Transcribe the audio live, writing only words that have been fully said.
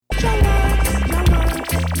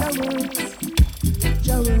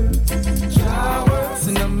Jah works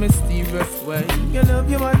in a mysterious way. You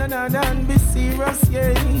love your one another and be serious,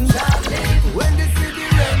 yeah. When the city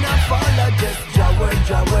rain and fall, I just Jah work,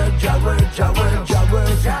 Jah work, Jah work, Jah work, Jah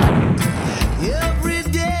work. Every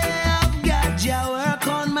day I've got Jah work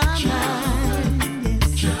on my mind.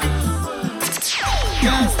 Yes.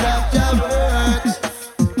 Can't stop Jah work.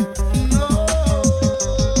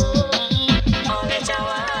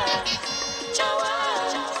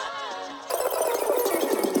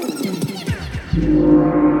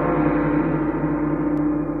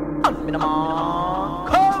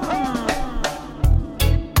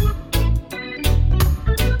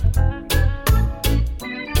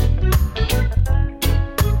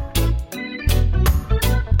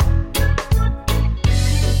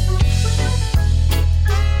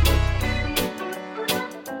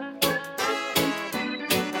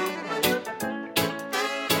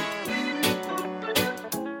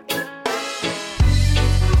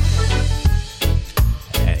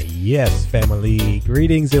 Yes, family.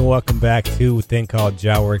 Greetings and welcome back to a thing called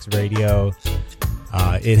Jah Works Radio.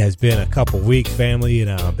 It has been a couple weeks, family, and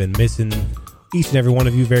I've been missing each and every one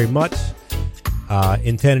of you very much.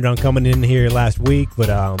 Intended on coming in here last week, but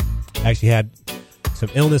actually had some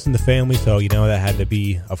illness in the family, so that had to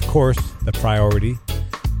be, of course, the priority.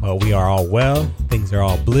 Well, we are all well. Things are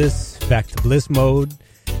all bliss, back to bliss mode,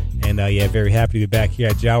 and very happy to be back here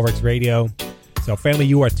at Jah Works Radio. So, family,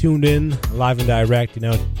 you are tuned in live and direct.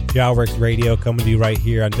 Jah Works Radio coming to you right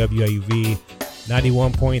here on WAUV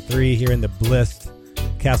 91.3 here in the blessed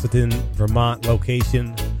Castleton, Vermont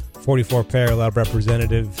location. 44 Parallel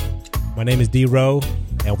representative. My name is D-Row,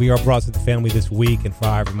 and we are brought to the family this week and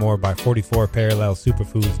forevermore by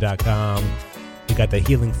 44parallelsuperfoods.com. We got the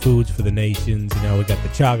healing foods for the nations. We got the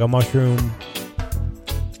chaga mushroom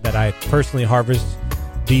that I personally harvest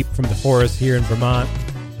deep from the forest here in Vermont.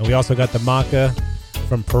 And we also got the maca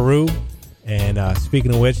from Peru. And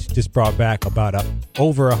speaking of which, just brought back about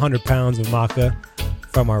over 100 pounds of maca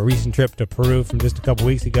from our recent trip to Peru from just a couple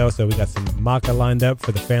weeks ago. So we got some maca lined up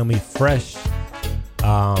for the family fresh.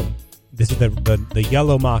 This is the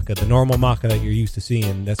yellow maca, the normal maca that you're used to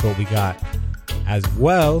seeing. That's what we got. As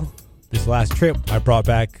well, this last trip, I brought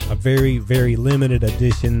back a very, very limited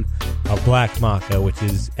edition of black maca, which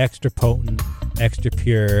is extra potent, extra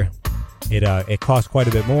pure. It costs quite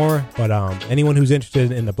a bit more, but anyone who's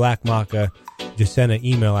interested in the black maca, just send an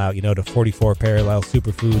email out, to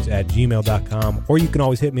 44parallelsuperfoods@gmail.com, or you can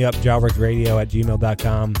always hit me up,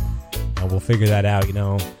 jahworksradio@gmail.com, and we'll figure that out,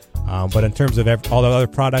 But in terms of all the other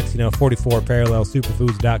products,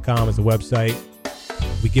 44parallelsuperfoods.com is the website.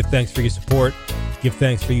 We give thanks for your support. Give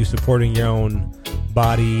thanks for you supporting your own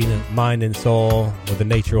body, mind, and soul with the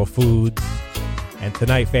natural foods. And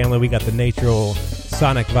tonight, family, we got the natural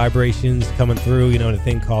sonic vibrations coming through, the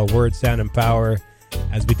thing called Word, Sound, and Power,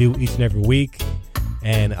 as we do each and every week.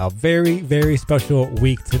 And a very, very special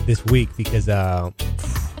week this week because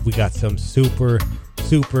we got some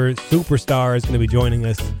superstars going to be joining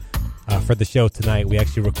us for the show tonight. We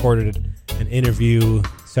actually recorded an interview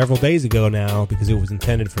several days ago now because it was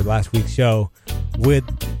intended for last week's show with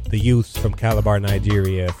the youth from Calabar,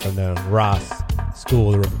 Nigeria, from the Ross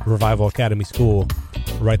School, the Revival Academy School,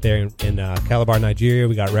 right there in Calabar, Nigeria.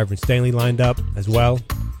 We got Reverend Stanley lined up as well.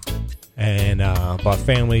 And about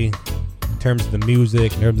family, in terms of the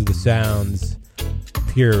music, in terms of the sounds,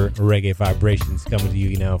 pure reggae vibrations coming to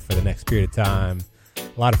you, for the next period of time.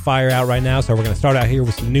 A lot of fire out right now, so we're going to start out here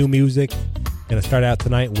with some new music. Going to start out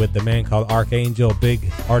tonight with the man called Archangel, big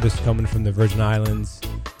artist coming from the Virgin Islands.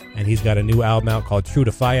 And he's got a new album out called True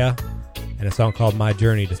to Fire and a song called My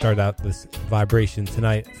Journey to start out this vibration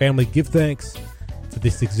tonight. Family, give thanks for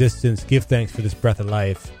this existence. Give thanks for this breath of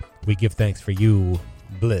life. We give thanks for you.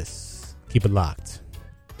 Bliss. Keep it locked.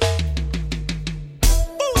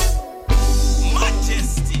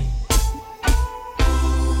 Majesty.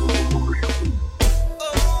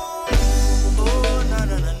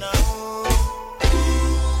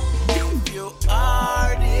 If you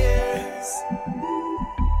are theirs,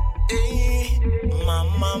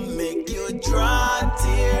 mama make you draw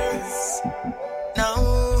tears.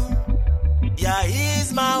 Now, yeah,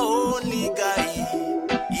 he's my only guy.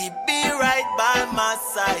 He be right by my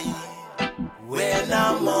side when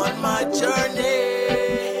I'm on my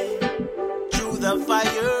journey through the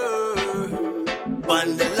fire,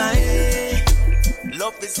 on the line.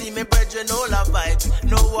 Love to see me brethren all a fight.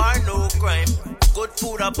 No war, no crime. Good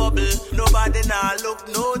food a bubble. Nobody nah look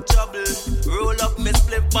no trouble. Roll up me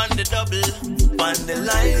split on the double. On the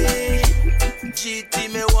line. GT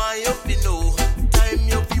me want you fi know. Time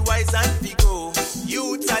you fi wise and fi go.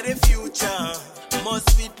 Youth are the future.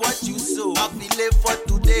 must reap what you sow. Happy live for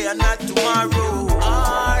today and not tomorrow.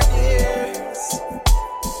 Hard years.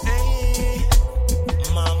 Hey.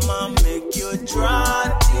 Mama make you draw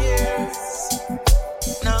tears.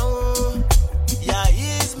 Now, yeah,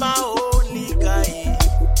 he's my only guy.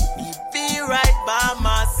 He be right by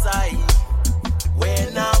my side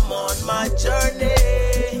when I'm on my journey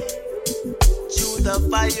through the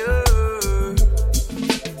fire.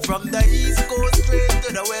 From the East Coast straight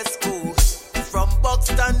to the West Coast, from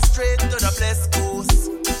Buxton straight to the Blessed Coast.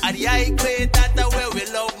 At the high grade, that's where we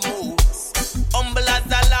love most. Humble as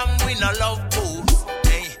a lamb, we no love boast.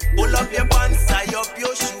 Hey, pull up your pants, tie up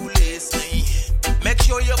your shoelace. Hey, make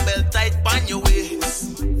sure your belt tight on your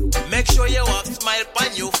waist. Make sure you have smile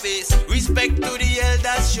on your face. Respect to the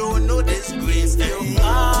elders, show no disgrace. If you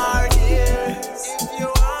are there, if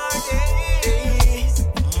you are there,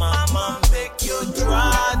 mama make you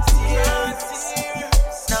draw tears.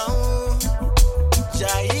 Now,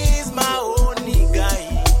 Jah is my only guy.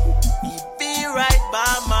 He be right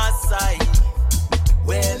by my side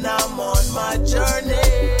when I'm on my journey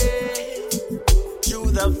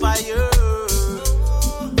through the fire.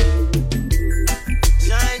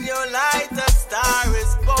 Shine your light, a star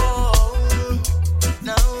is born.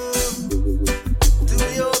 Now, do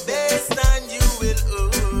your best and you will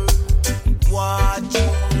earn what you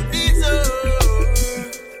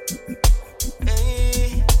deserve.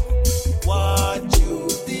 Hey, what you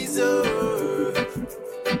deserve.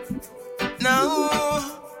 Now,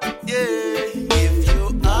 yeah, if you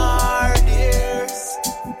are theirs,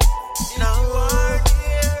 now,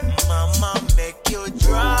 mama make you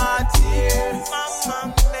draw tears. Mama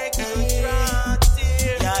make you draw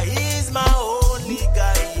tears. Yeah, he's my only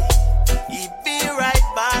guy. He be right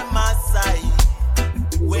by my side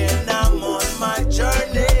when I'm on my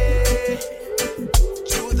journey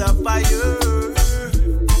through the fire.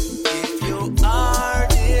 If you are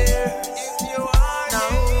there, if you are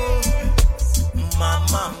now,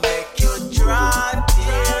 mama make you draw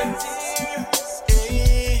tears.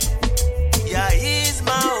 Hey, yeah, he's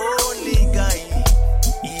my only guy.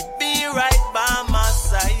 He be right by my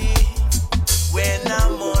side when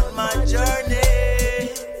I'm on my journey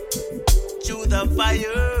through the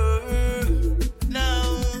fire. Now,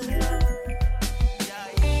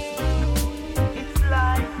 it's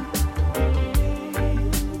like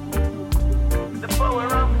the power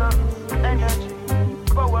of the energy,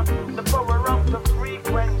 the power of the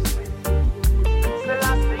frequency.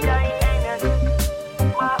 Selassie, I energy,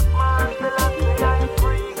 my Selassie, I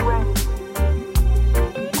frequency.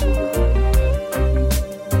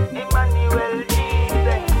 Emmanuel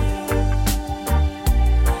Jesus.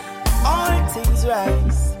 All things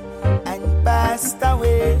rise and passed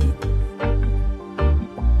away.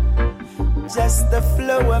 Just the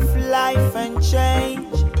flow of life and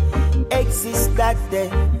change exists that day.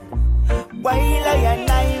 While I and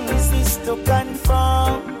I resist to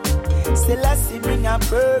conform, Selassie bring a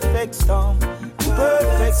perfect storm,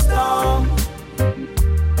 perfect storm,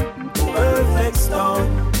 perfect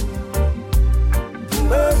storm,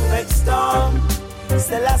 perfect storm.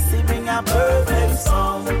 Selassie bring a perfect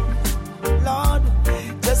storm. Lord,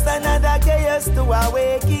 just another chaos to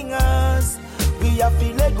awaken us. We have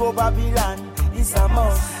to let go Babylon, it's a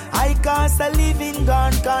must. I cast a living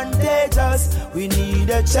God contagious. We need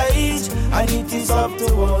a change and it is up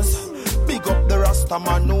to us. Big up the Rasta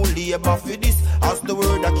man who labor for this. As the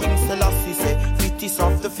word of King Selassie say, fit is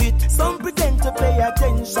of the fit. Some pretend to pay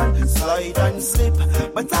attention, slide and slip,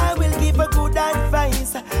 but I will give a good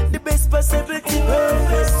advice. The best possibility,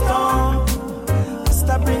 perfect storm. Must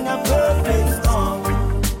bring a perfect storm.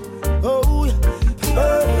 Oh,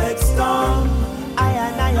 perfect storm.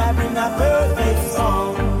 I bring a perfect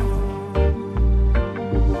storm.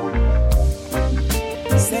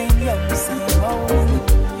 Same young, same old.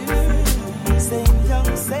 Same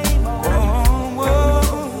young, same old.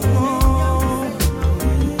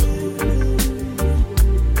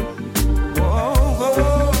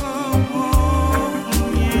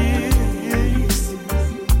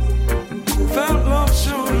 Felt love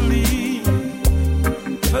surely,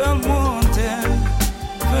 felt wanted,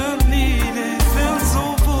 felt needed, felt so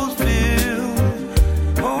fulfilled.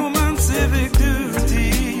 Home and civic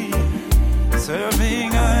duty,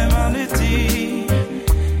 serving humanity.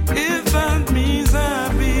 If that means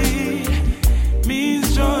happy,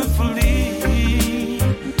 means joyfully,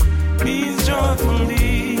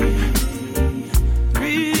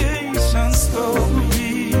 creation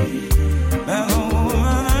story, man,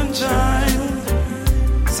 woman and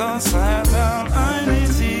child, so sad down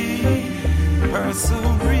identity, pursue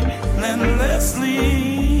relentlessly,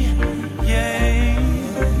 yeah.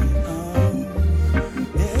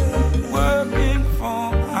 Working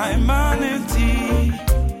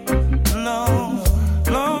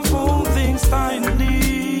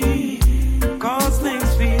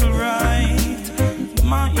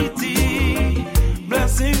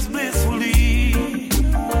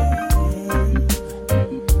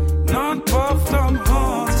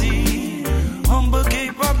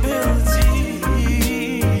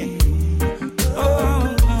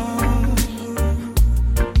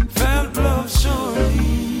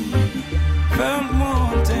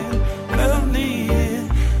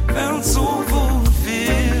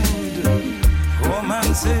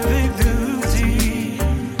civic duty,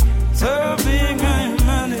 serving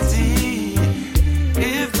humanity.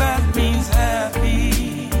 If that means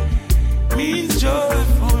happy, means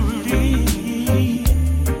joyfully.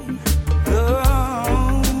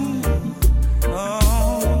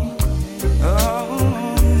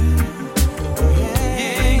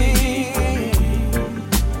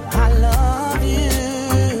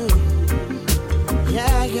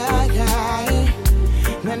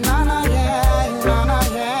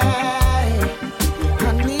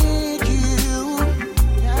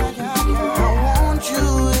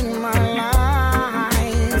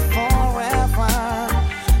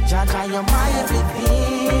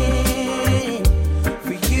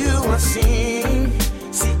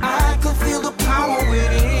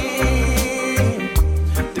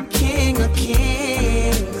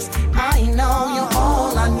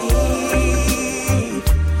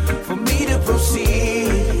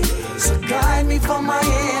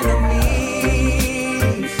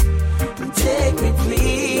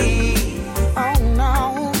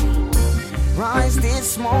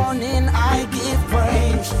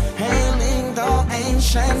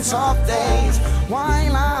 Of days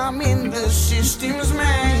while I'm in the system's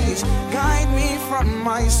maze, guide me from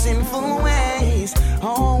my sinful ways,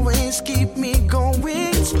 always keep me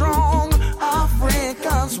going strong.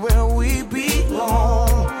 Africa's where we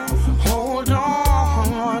belong. Hold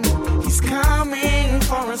on, he's coming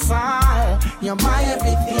for us all. You're my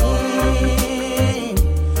everything.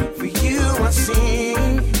 For you I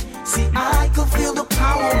sing. See, I could feel the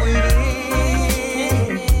power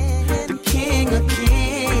within. The King of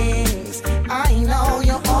Kings.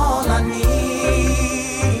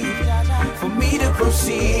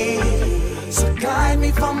 So guide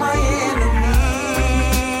me from my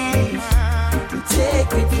enemies.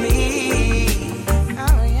 Take me, please.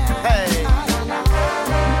 Hey.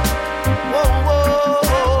 Whoa,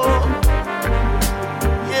 whoa.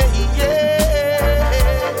 Yeah, yeah.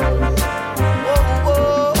 Whoa,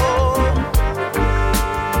 whoa.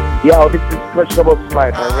 Yo, this is Fresh About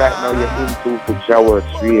Smile, and right now you're into the Jah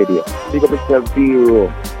Works Radio. Pick up yourself, Zero,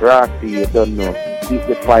 Rossi, you don't know. Keep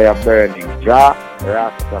the fire burning. Jah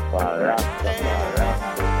Rastafari.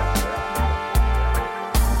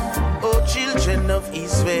 Oh, children of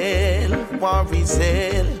Israel, war is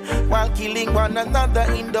hell, while killing one another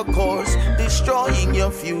in the course, destroying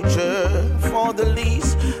your future for the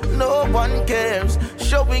least. No one cares,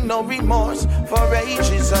 showing no remorse for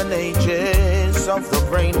ages and ages of the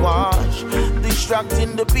brainwash,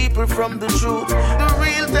 distracting the people from the truth. The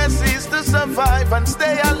real test is to survive and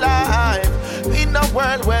stay alive in a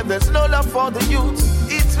world where there's no love for the youth.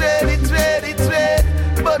 It's red, it's red, it's red,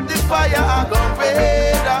 but the fire are gone red.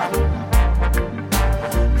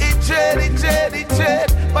 It's red, it's red, it's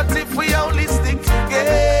red, but if we only stick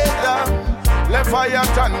together, the fire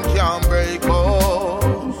can't break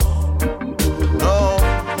us. No,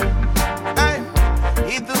 hey,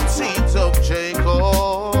 hidden seeds of Jacob.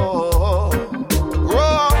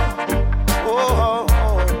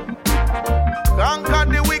 Conquer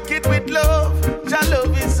the wicked with love. Jah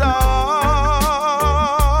love is all.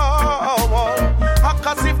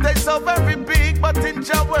 Cause if they so very big, but in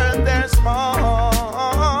Jah world they're small.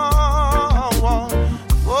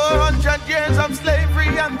 400 years of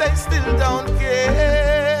slavery and they still don't care.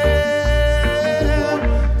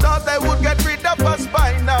 Thought they would get rid of us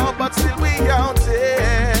by now, but still we out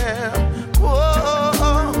there.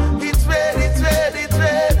 Whoa, it's red, it's red, it's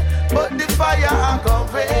red, but the fire are gone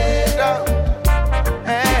red.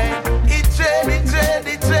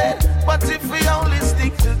 But if we only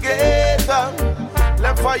stick together,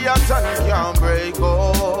 let fire turn can't break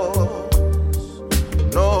us.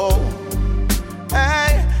 No,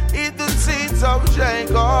 hey, eat the seeds of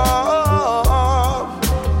Jacob.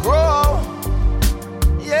 Grow,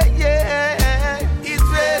 yeah, yeah. It's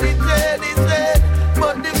red, it's red, it's red,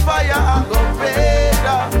 but the fire are gone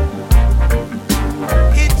redder.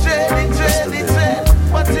 It's red, it's red, it's red,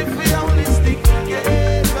 but if we only stick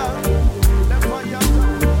together, let fire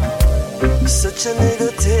turn. Such an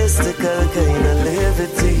egotistical kind of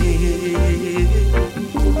levity.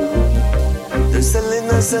 They're selling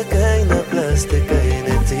us a kind of plastic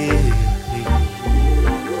identity,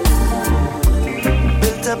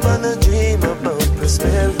 built upon a dream about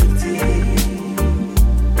prosperity.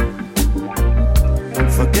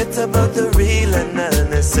 Forget about the real and all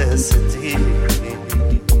necessity,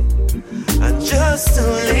 and just to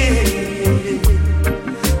live.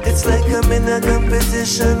 It's like I'm in a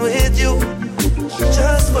competition with you,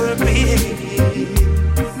 just for me.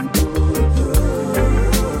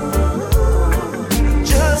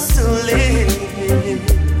 Just to live.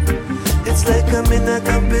 It's like I'm in a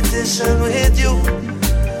competition with you,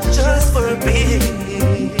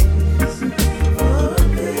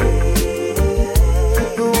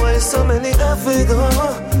 figure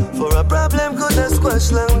for a problem could have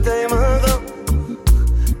squashed long time ago.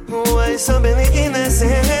 Why so many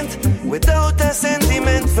innocent without a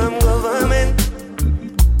sentiment from government?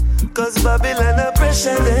 Cause Babylon a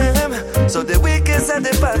pressure them, so the weakest at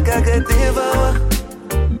the back I get devour.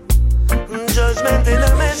 Judgment in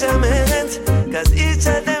a measurement, cause each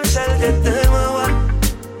of them shall get them hour.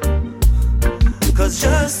 Cause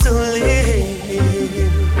just to live,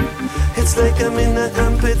 it's like I'm in a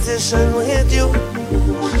competition with you,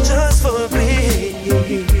 just for peace.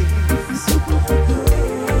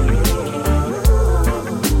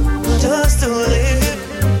 Just to live,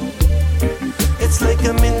 it's like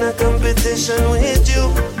I'm in a competition with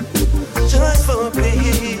you, just for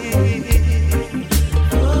peace.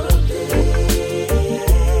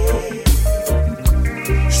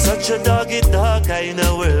 Such a dog-eat-dog kind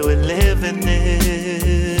of world we're living in.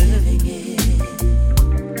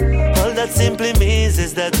 All that simply means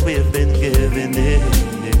is that we've been given it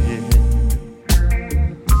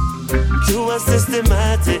to a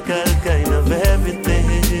systematical kind of everything.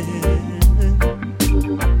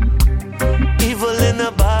 Evil in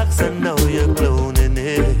a box and now you're cloning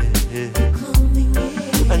it.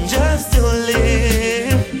 And just to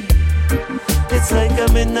live, it's like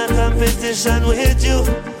I'm in a competition with you,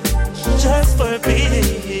 just for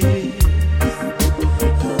peace.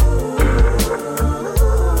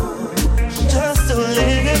 Just to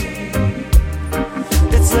live,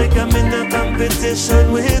 it's like I'm in a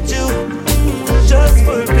competition with you, just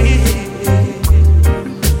for peace.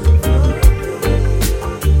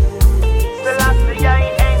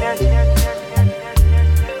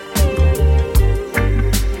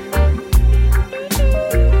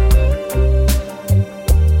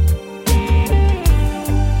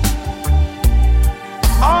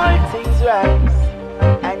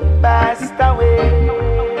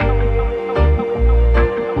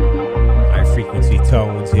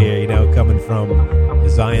 Tones here, you know, coming from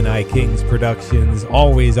Zion I Kings Productions,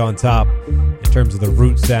 always on top in terms of the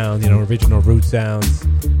root sound, you know, original root sounds.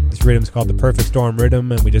 This rhythm's called the Perfect Storm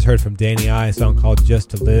Rhythm, and we just heard from Danny I, a song called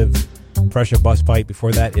Just to Live. Pressure Bus Fight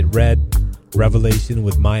before that, It Read, Revelation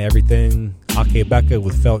with My Everything, Ake Becca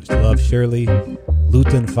with Felt Love Surely,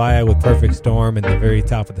 Luton Fire with Perfect Storm, and the very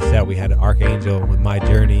top of the set we had Archangel with My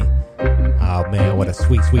Journey. Oh man, what a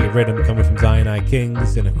sweet, sweet rhythm coming from Zion I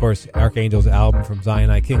Kings. And of course, Archangel's album from Zion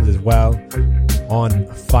I Kings as well, On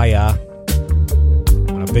Fire. I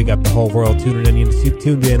want to big up the whole world tuning in. You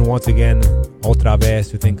tuned in once again, otra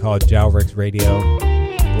vez, with a thing called Jah Works Radio.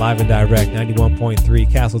 Live and direct, 91.3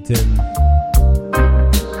 Castleton.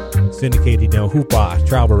 Syndicated, you know, Hoopa,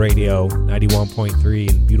 Travel Radio, 91.3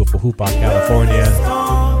 in beautiful Hoopa, California.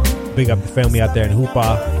 Big up the family out there in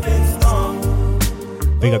Hoopa.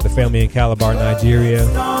 Big up the family in Calabar, Nigeria.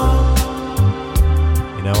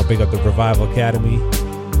 You know, big up the Revival Academy.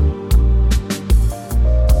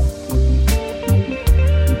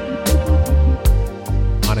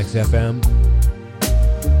 Onyx FM.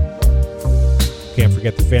 Can't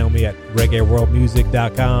forget the family at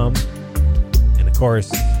reggaeworldmusic.com. And of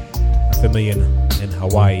course, a family in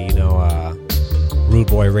Hawaii, you know, Rude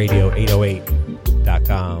Boy Radio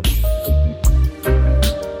 808.com.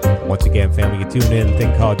 Once again, family, you tune in, a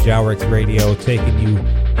thing called Jah Works Radio, taking you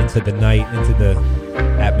into the night, into the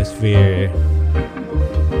atmosphere,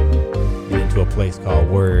 and into a place called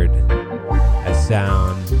Word, as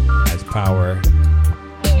sound, as power,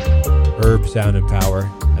 herb, sound, and power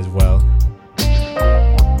as well.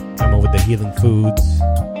 Coming with the healing foods,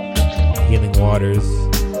 healing waters,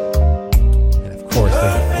 and of course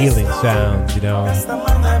the healing sounds, you know.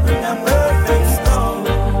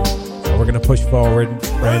 We're going to push forward.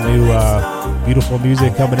 Brand new, beautiful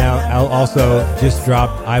music coming out. Also just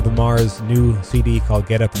dropped Ibamar's new CD called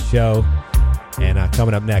Get Up and Show. And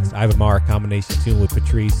coming up next, Ibamar combination tune with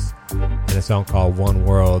Patrice and a song called One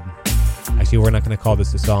World. Actually, we're not going to call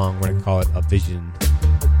this a song. We're going to call it a vision.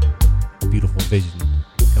 Beautiful vision.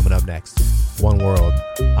 Coming up next. One World.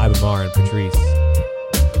 Ibamar and Patrice.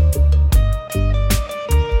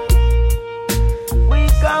 We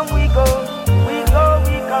come, we go. We go,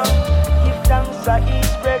 we come. Thanks for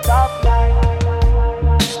each break of life.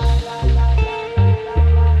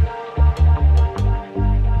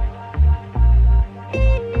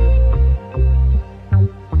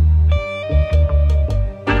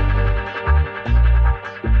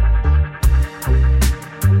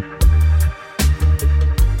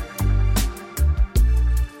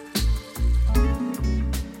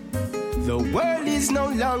 The world is no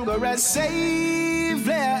longer a safe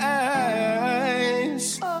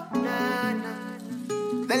place.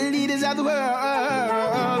 The leaders of the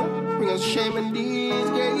world bring us shame and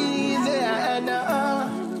disgrace.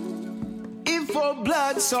 If our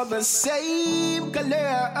bloods are the same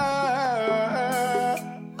color,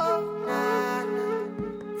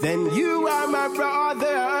 then you are my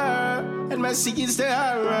brother and my sister.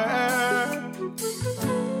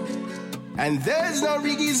 And there's no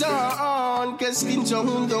reason, cause skin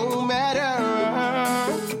tone don't matter.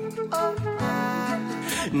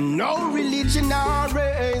 No religion or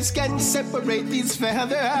race can separate these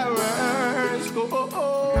feathers.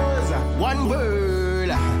 One world,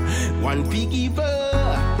 one people,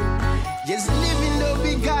 just living love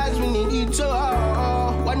because we need each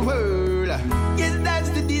other. One world, yes, that's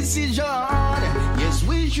the decision. Yes,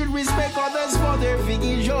 we should respect others for their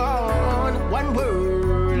vision. One world.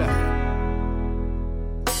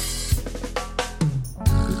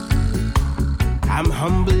 I'm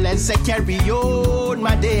humble as I carry on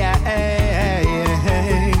my day.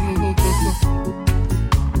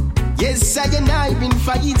 Yes, I and I've been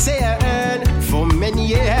fighting for many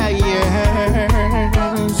years.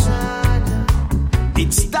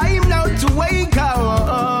 It's time now to wake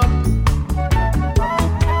up.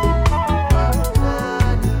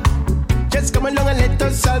 Just come along and let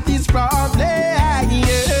us solve these problems.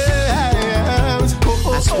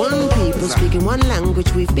 As one people speaking one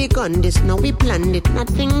language, we've begun this, now we planned it.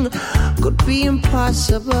 Nothing could be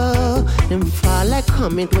impossible. Them fall like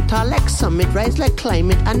comet, we tall like summit, rise like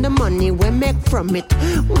climate, and the money we make from it.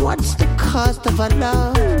 What's the cost of a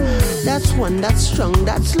love? That's one, that's strong,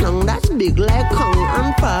 that's long, that's big like Kong,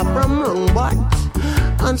 and far from wrong, but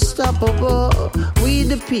unstoppable. We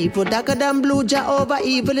the people, darker than blue, Jah over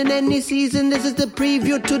evil in any season. This is the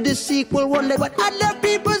preview to the sequel. Won't let what other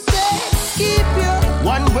people say. Keep your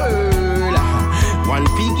one world, one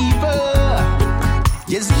people,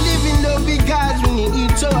 just living love because we need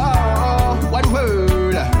each other. One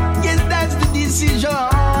world, yes, that's the decision.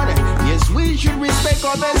 Yes, we should respect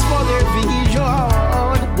others for their vision.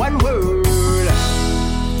 One world.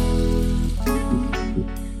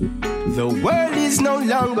 The world is no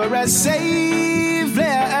longer a safe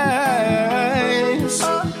place.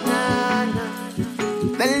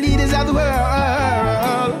 The leaders of the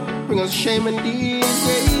world bring us shame and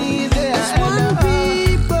disgrace. As one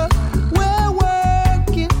people, we're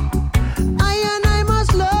working. I and I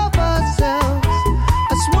must love ourselves.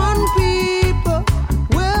 As one people,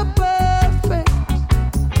 we're perfect.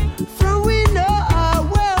 From we know our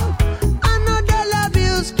wealth, another love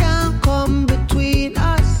bills can't come between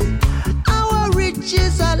us. Our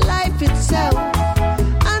riches are life itself.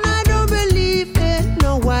 And I don't believe in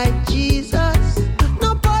no white Jesus,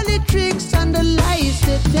 no politics and the lies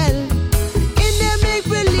they tell. In their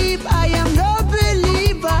make-believe, I am no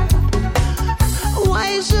believer.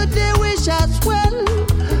 Why should they wish us well?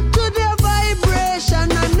 To their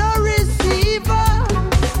vibration and no receiver.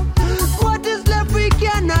 What is left we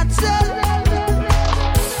cannot sell.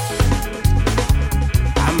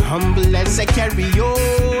 I'm humble as I carry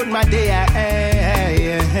on my day.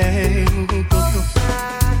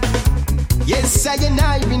 Yes, I and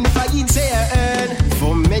I've been fighting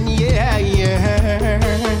for many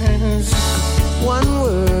years. One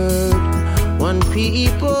word, one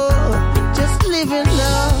people, just live in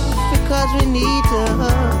love because we need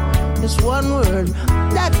love. It's one word,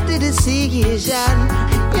 that's the decision.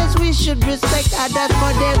 Yes, we should respect others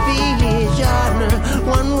for their vision.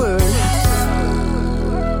 One word.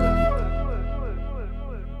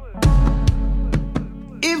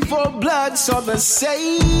 If our bloods are the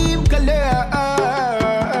same color,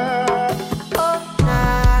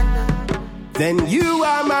 then you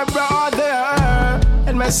are my brother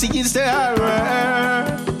and my sister.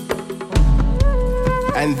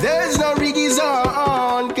 And there's no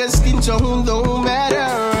reason, cause skin tone don't matter.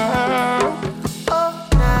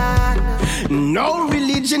 No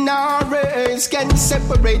religion or race can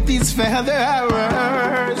separate these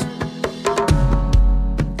feathers.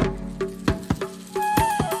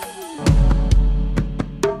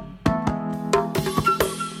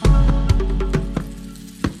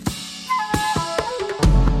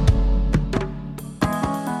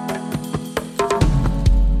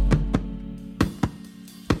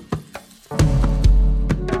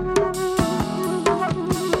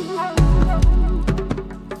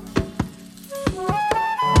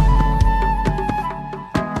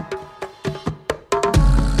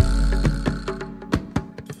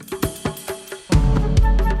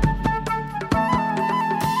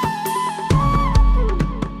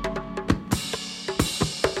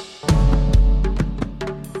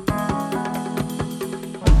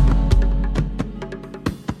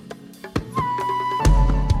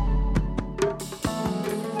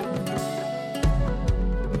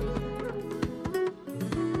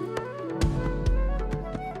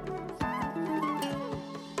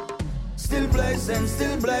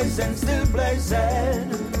 blazing, still blazing.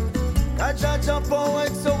 Jah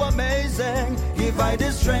poet so amazing. Give I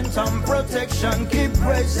the strength and protection, keep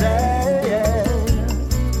praising.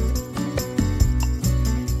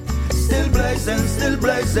 Still blazing, still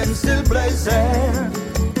blazing, still blazing.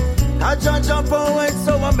 Jah poet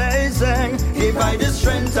so amazing. Give I the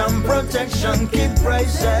strength and protection, keep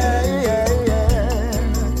praising.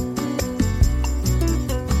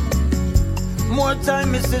 More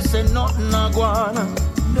time is to say nothing I want.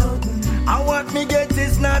 And what me get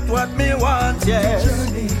is not what me want, yes.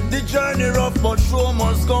 The journey rough but sure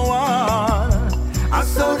must go on. I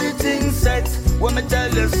saw the thing set when me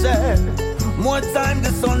tell you said. More time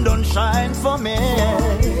the sun don't shine for me.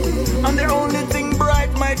 And the only thing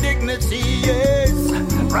bright my dignity is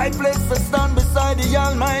right place to stand beside the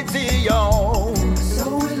Almighty, yo.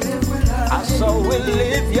 So we live without I so we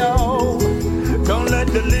live, yo. Don't let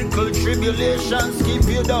the little tribulations keep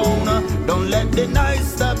you down. Don't let the night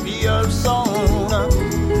stop your song.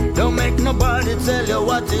 Don't make nobody tell you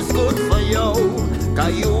what is good for you.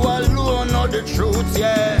 Cause you alone know the truth,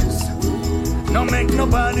 yes. Don't make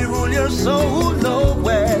nobody rule your soul, no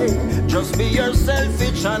way. Just be yourself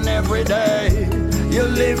each and every day. You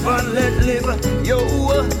live and let live, yo.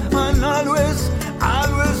 And always,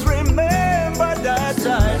 always remember that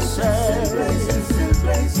I said. Still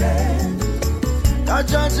blazing.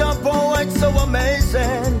 Jah poet so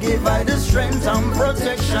amazing. Give I the strength and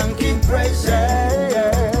protection, keep praising.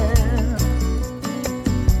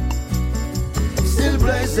 Still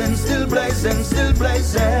blazing, still blazing, still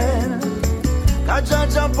blazing.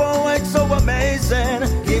 Jah poet so amazing.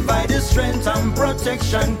 Give I the strength and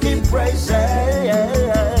protection, keep praising.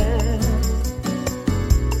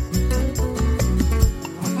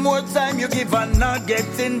 More time you give and not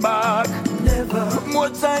getting back. Never. More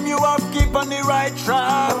time you have keep on the right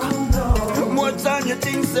track. Oh, no. More time you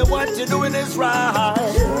think say what you're doing is right.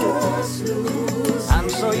 And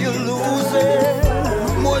so you lose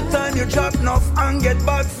it. More time you drop enough and get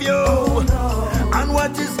back for you. Oh, no. And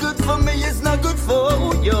what is good for me is not good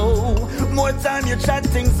for you. More time you chat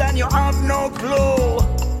things and you have no clue.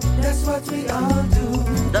 That's what we all do.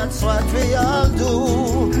 That's what we all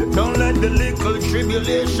do. Don't let the little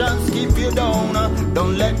tribulations keep you down.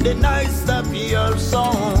 Don't let the night stop your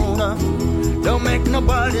song. Don't make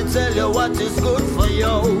nobody tell you what is good for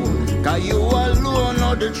you. Cause you alone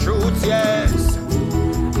know the truth, yes.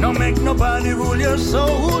 Don't make nobody rule your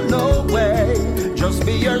soul, no way. Just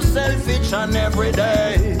be yourself each and every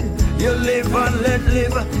day. You live and let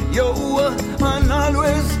live, yo. And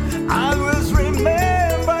always, always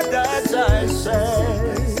remember that I said.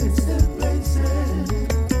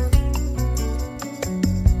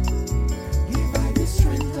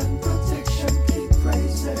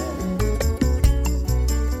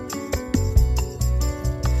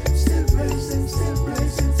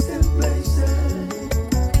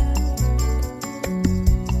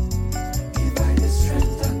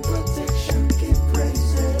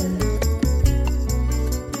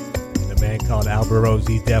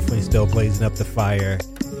 He's definitely still blazing up the fire.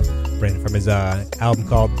 Brandon from his album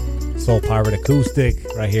called Soul Pirate Acoustic.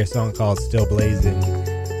 Right here, a song called Still Blazing.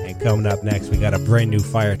 And coming up next, we got a brand new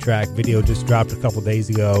fire track. Video just dropped a couple days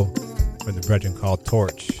ago from the brethren called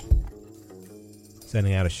Torch.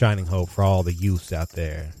 Sending out a shining hope for all the youths out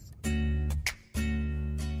there. And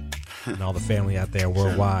all the family out there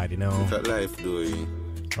worldwide, you know.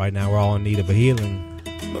 Right now, we're all in need of a healing.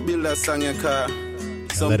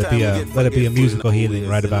 Let it be a musical healing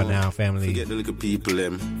right about now, family. Forget the little people,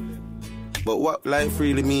 them. But what life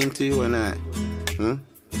really mean to you and I?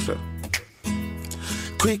 Sure.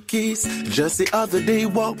 Quickies, just the other day,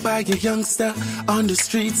 walked by a youngster on the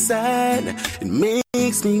street side. It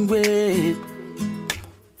makes me wait.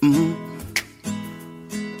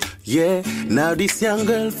 Yeah, now this young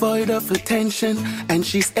girl void of attention, and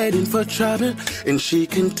she's heading for trouble, and she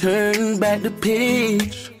can turn back the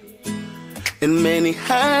page. And many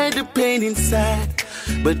hide the pain inside,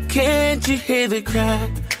 but can't you hear the cry?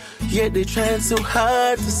 Yet they're trying so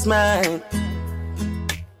hard to smile,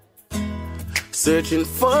 searching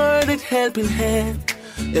for that helping hand.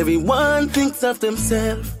 Everyone thinks of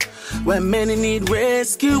themselves, while many need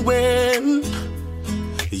rescuing.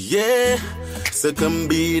 Yeah, so come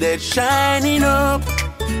be that shining up,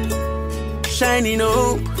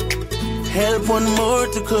 help one more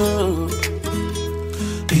to come.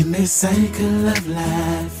 In this cycle of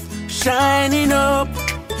life, shining up,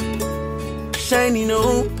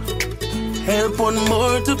 help one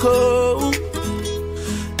more to go.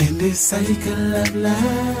 In this cycle of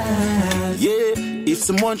life, yeah, if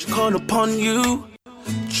someone should call upon you,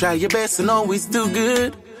 try your best and always do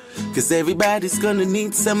good. 'Cause everybody's gonna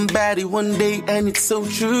need somebody one day, and it's so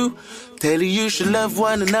true. Tell you should love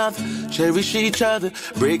one another, cherish each other,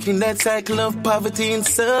 breaking that cycle of poverty and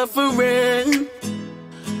suffering.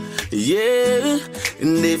 Yeah,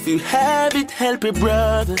 and if you have it, help your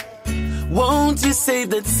brother. Won't you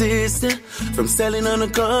save that sister from selling on the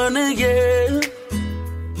corner, yeah?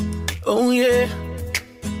 Oh yeah.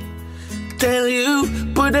 Tell you,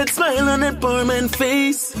 put that smile on that poor man's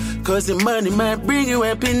face, 'cause the money might bring you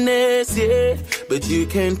happiness, yeah, but you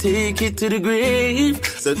can't take it to the grave.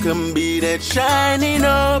 So come be that shining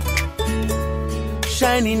up,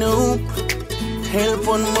 help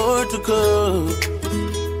one more to go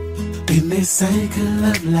in this cycle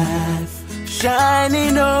of life.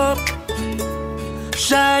 Shining up,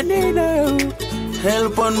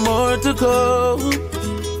 help one more to go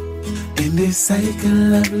in this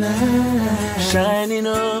cycle of life. Shining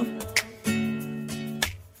up,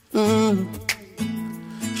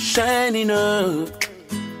 shining up,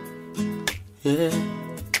 yeah.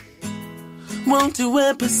 Won't you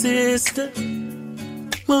help a sister?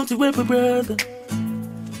 Won't you help a brother?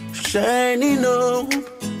 Shining up,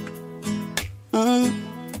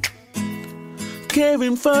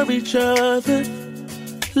 caring for each other,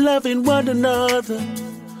 loving one another.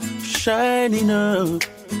 Shining up,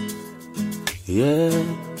 yeah,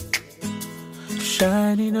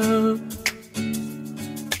 shining up.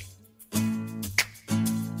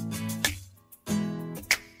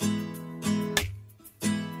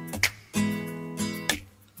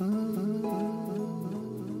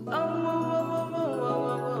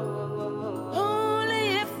 Only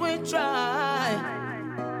if we try,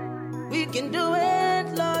 we can do it,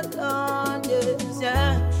 Lord, Lord, yes,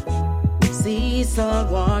 yeah. Seesaw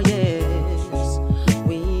warriors,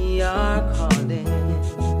 we are calling.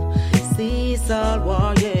 Seesaw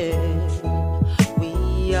warriors, we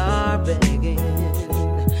are begging.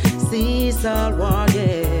 Seesaw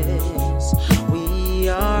warriors, we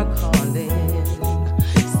are calling.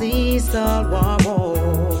 Seesaw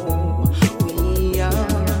warriors, we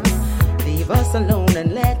are. Leave us alone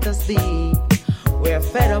and let us be. We're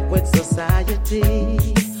fed up with society.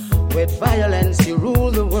 With violence you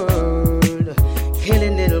rule the world,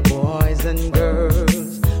 killing little boys and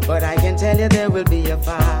girls. But I can tell you there will be a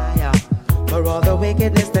fire for all the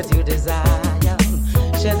wickedness that you desire.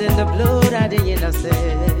 Shedding the blood of the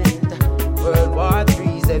innocent. World War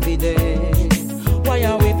III's evident. Why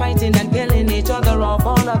are we fighting and killing each other off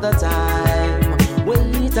all of the time?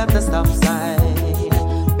 Wait at the stop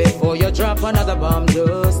sign before you drop another bomb.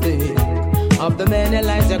 Just think of the many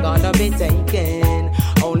lives you're gonna be taking.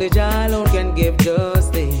 Only Jah alone can give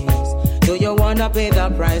justice. Do you wanna pay the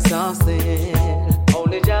price of sin?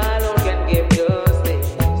 Only Jah alone can give justice.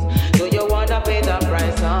 Do you wanna pay the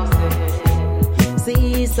price of sin?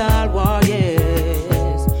 Seesaw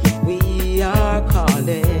warriors, we are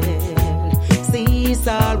calling.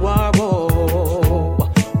 Seesaw warriors,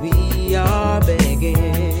 we are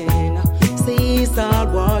begging. Seesaw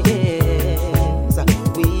warriors,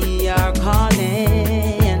 we are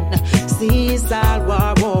calling. Seesaw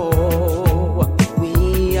warriors,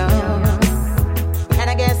 we are. And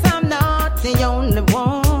I guess I'm not the only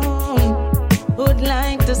one who'd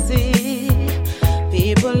like to see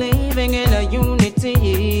people living in a unity.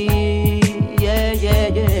 Yeah, yeah,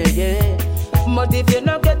 yeah, yeah. But if you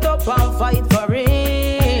not get up and fight for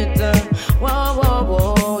it, whoa, whoa,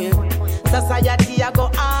 whoa, yeah. Society I go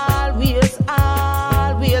always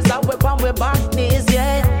a weapon with back knees,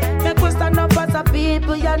 yeah. Make we stand up as a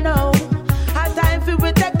people, you know. Hard time for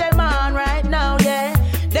we take them on right now, yeah.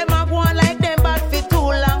 Them a go on like them bad for too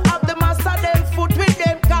long. Up the master them foot with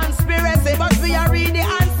them conspiracy, but we are ready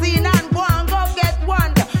and seen and go and go get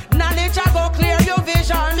one. Knowledge I go clear your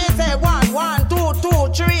vision. They say 1, 1, 2, 2,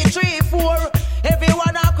 3, 3, 4.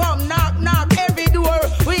 Everyone a come knock, knock every door.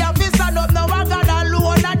 We have to stand up now. I got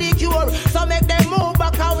alone at the cure. So make them move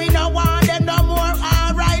back and we no want them no more.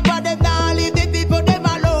 Alright, but them not leave the people them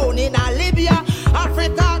alone in a Libya,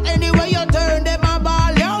 Africa. Anywhere you turn them a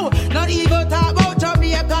ball, yo. Not even talk about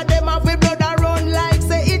Jamaica. Them have we blood a run like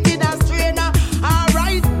say it in a strainer.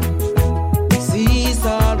 Alright,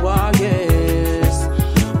 Seesaw warriors,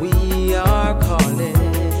 we are calling.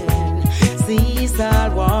 Seesaw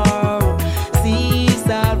war,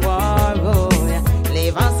 oh, yeah.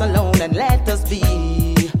 Leave us alone and let us be.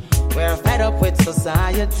 We're fed up with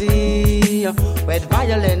society, with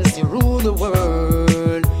violence you rule the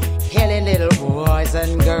world, killing little boys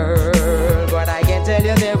and girls. But I can tell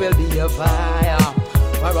you there will be a fire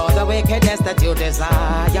for all the wickedness that you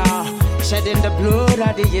desire. Shedding the blood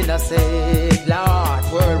of the innocent, Lord.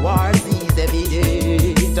 World War III's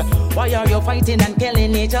evident. Why are you fighting and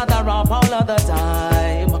killing each other off all of the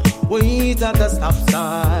time? Wait at the stop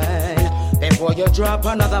sign before you drop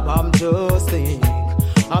another bomb. Just think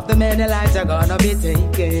of the many lives you're gonna be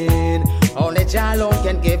taking. Only Jah alone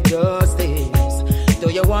can give justice. Do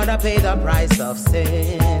you wanna pay the price of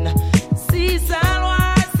sin? See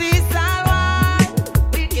Salwa,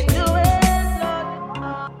 we can do it.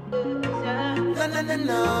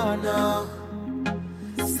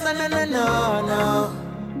 No.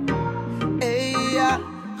 Hey,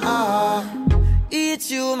 each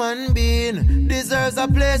human being deserves a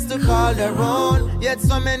place to call their own. Yet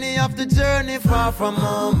so many have to journey far from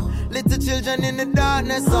home. Little children in the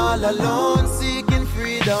darkness all alone, seeking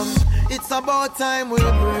freedom. It's about time we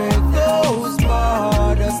break those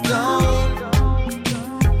borders down.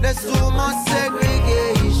 There's too much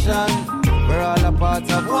segregation. We're all a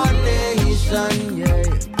part of one nation, yeah.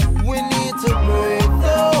 We need to break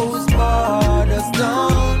those borders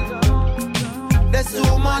down. There's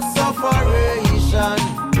too much separation.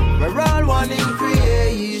 We're all one in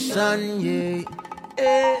creation, yeah.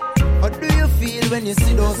 What do you feel when you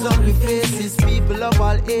see those hungry faces? People of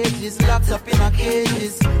all ages locked up in our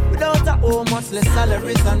cages, without a home, much less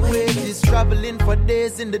salaries and wages, traveling for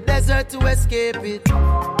days in the desert to escape it,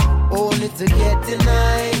 only to get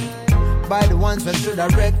denied by the ones that should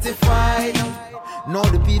have rectified. Now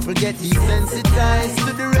the people get desensitized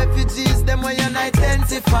to the refugees, them way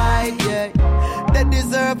unidentified, yeah. They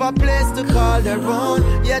deserve a place to call their own,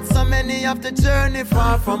 yet so many have to journey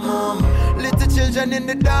far from home. Little children in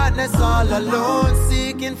the darkness all alone,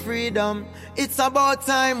 seeking freedom. It's about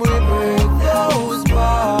time we break those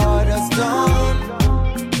borders down.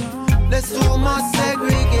 There's too much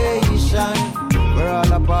segregation. We're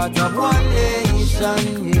all a part of one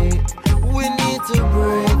nation, yeah. We need to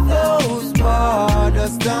break those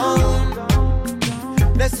borders down.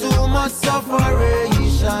 There's too much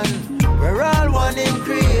separation. We're all one in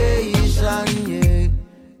creation, yeah.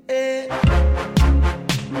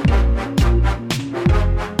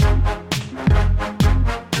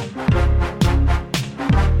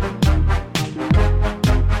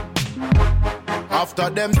 After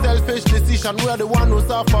them selfish decision, we're the one who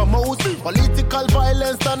suffer most. Political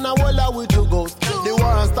violence and now all are with the ghost. The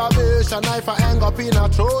war and starvation, knife and hang up in our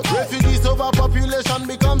throat. Refugees overpopulation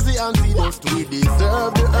becomes the antidote. We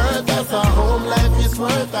deserve the earth as our home, life is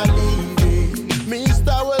worth a living.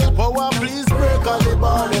 Mr. Willpower, please break all the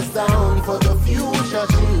borders down for the future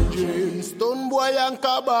children. Stone Boy and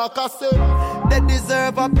Kabaka say they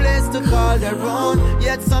deserve a place to call their own,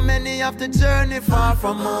 yet so many have to journey far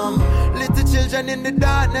from home. Little children in the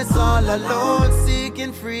darkness all alone,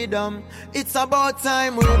 seeking freedom. It's about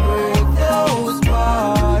time we break those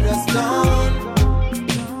borders down.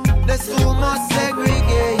 There's too much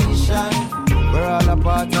segregation. We're all a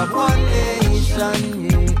part of one nation,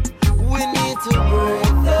 yeah. We need to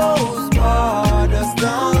break those borders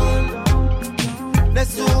down.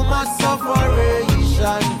 There's too much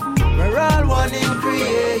separation. We're all one in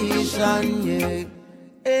creation, yeah.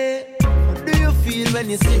 What do you feel when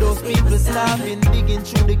you see those people starving, digging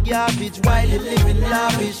through the garbage while they living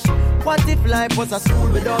lavish? What if life was a school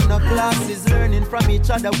without no classes, learning from each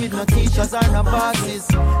other with no teachers or no bosses?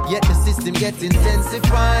 Yet the system gets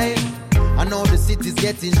intensified, and now the city's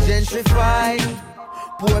getting gentrified.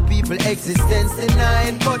 Poor people existence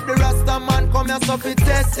denied, but the Rasta man come here so to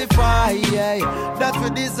testify, yeah, that we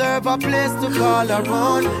deserve a place to call our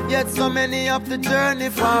own. Yet so many have to journey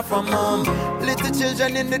far from home. Little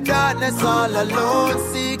children in the darkness all alone,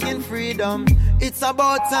 seeking freedom. It's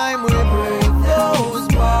about time we break those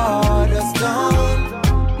borders down.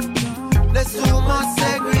 There's too much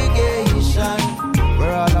segregation.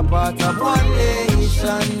 We're all a part of one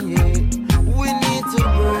nation, yeah. We need to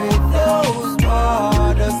break those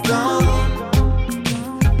borders down.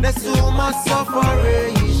 There's too much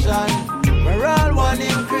separation. We're all one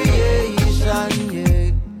in creation, yeah.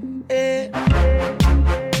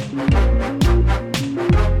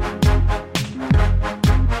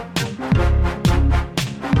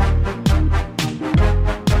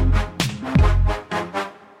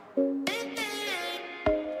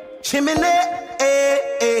 Chimney,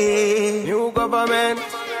 new government,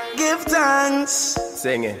 give thanks.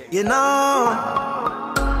 Sing it. You know,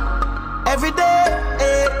 every day,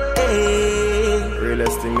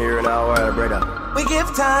 realest thing here in our world, brother. We give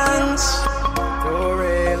thanks. For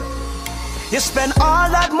real. You spend all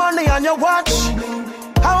that money on your watch.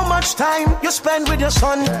 How much time you spend with your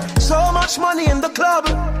son? So much money in the club.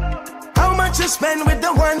 How much you spend with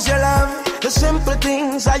the ones you love? The simple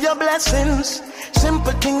things are your blessings.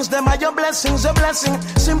 Simple things, them are your blessings, a blessing.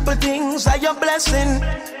 Simple things are your blessing.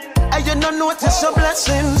 And you don't notice your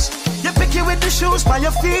blessings. You pick you with the shoes by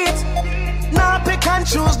your feet. Now pick and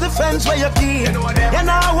choose the friends where you keep. You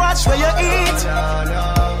now watch where you eat.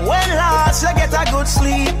 When last you get a good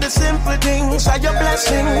sleep. The simple things are your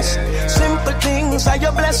blessings. Simple things are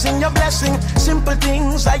your blessing, your blessing. Simple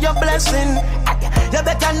things are your blessing. You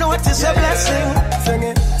better notice your blessing. Sing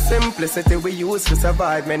it. Simplicity we use to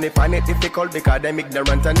survive. Many find it difficult because them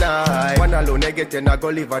ignorant and I. One alone they get in, I go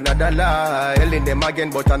live another life. Telling them again,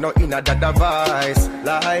 but I know in a device.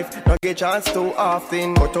 Life, don't get chance too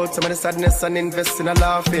often. Cut out some of the sadness and invest in a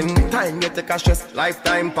laughing. Time you take a stress,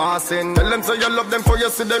 lifetime passing. Tell them say you love them for you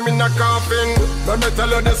see them in a coffin. Let me tell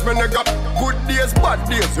you this, man, I got good days, bad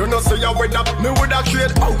days. You know say you with up. Me woulda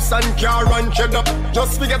trade house and car and shed up.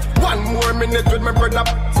 Just forget 1 more minute with my bread up.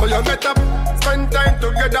 So you get up, spend time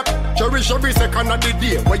together. Cherish every second of the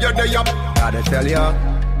day when you're there up. Gotta tell you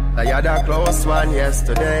that you're the close one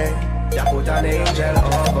yesterday. You put an angel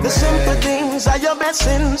over me. The simple things are your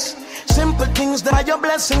blessings. Simple things that are your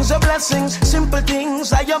blessings, your blessings. Simple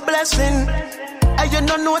things are your blessing. And you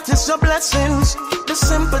don't notice your blessings. The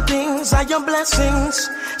simple things are your blessings.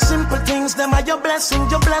 Simple things, them are your blessing,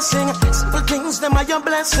 your blessing. Simple things, them are your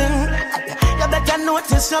blessing. You better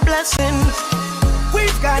notice your blessings.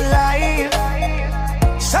 We've got life,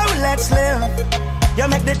 so let's live. You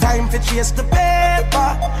make the time to chase the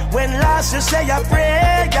paper. When last you say your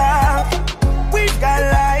prayer. We've got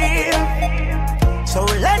life, so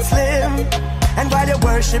let's live. And while you're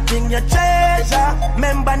worshipping your treasure,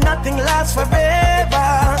 remember nothing lasts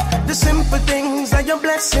forever. The simple things are your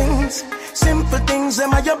blessings. Simple things,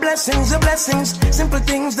 them are your blessings, your blessings. Simple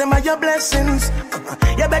things, them are your blessings.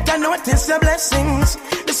 You better notice your blessings.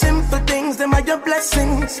 The simple things, them are your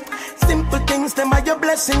blessings. Simple things, them are your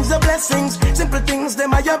blessings, your blessings. Simple things,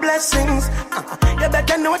 them are your blessings. You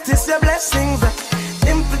better notice your blessings.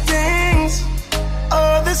 Simple things,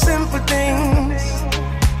 oh the simple things.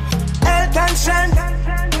 Health and strength,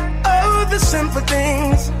 oh the simple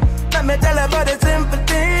things. Let me tell you about the simple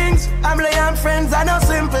things. Family and friends, I know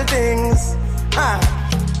simple things.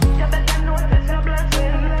 You better notice your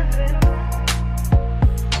blessings.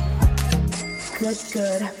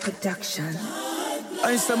 Good production.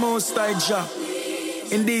 I am the Most High Jah.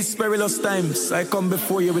 In these perilous times, I come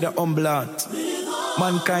before you with a humble heart.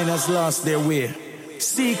 Mankind has lost their way,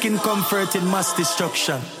 seeking comfort in mass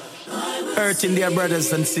destruction, hurting their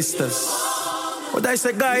brothers and sisters. But I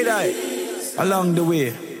say, guide I along the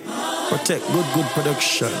way, protect good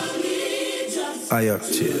production. I up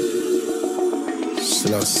to you.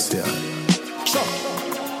 Celestia.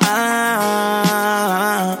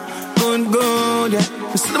 Good.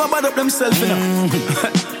 You see them bad up themselves, you know.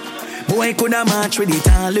 Boy coulda march with the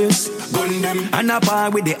tallest, gun them, and a bar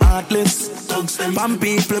with the heartless. Thugs them, from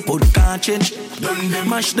people put cartridge, done them,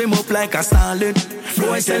 mash them up like a salad.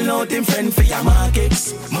 Boy sell out him friend for your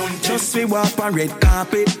markets. Just we walk on red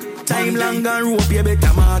carpet. Time long and rope you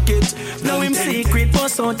better market. Now him secret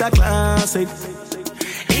bust out a closet.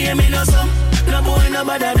 Hear me no some, no boy no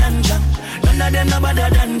better than Jah. None of them no better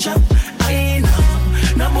than Jah. I know.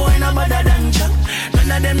 No boy no better than Jah.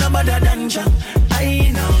 None of them no better than Jah.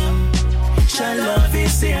 I know. Jah love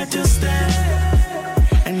is here to stay.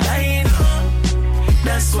 And I know.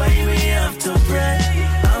 That's why we have to pray.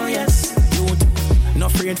 Oh yes. Youth, no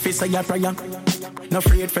afraid to say your prayer. No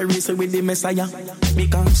afraid for wrestle with the Messiah.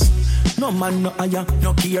 Because no man no higher.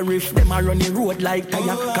 No care if them a run the road like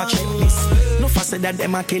tire. Catch this. No faster that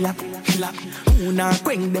them a killer. Who na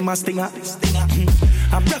queng them a stinger.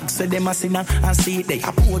 A brag say them a sinner. And see they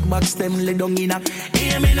a put box them lay down in a.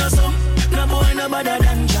 Hear me no some. No boy no better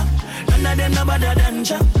than Jah. None of them no better than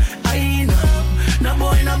Jah. I know. No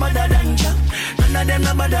boy no better than Jah. None of them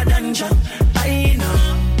no better than Jah. I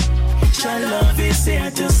know. Jah love is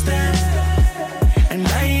here to stay. And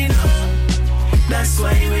I know. That's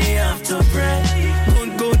why we have to pray.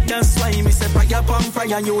 Good, that's why me say fire pon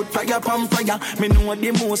fire, youth fire pon fire. Me know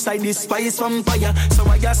the most I despise vampire. So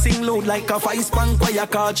I just sing loud like a voice pan choir.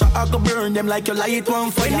 Cause I go burn them like you light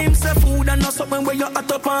one fire. When him say food and not something where you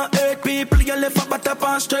hot up on earth. People you left up at up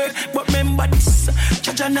on straight. But remember this,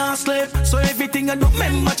 Cha-cha not slave. So everything I do,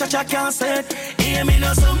 remember Cha-cha can't say it. Hear me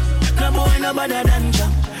no some, no boy no better than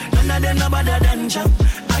Jah. None of them no better than Jah.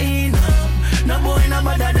 I know. No boy no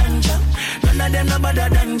better than Jah. None of them no better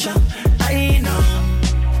than Jah. I know.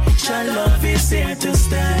 Jah love is here to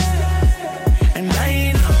stay. And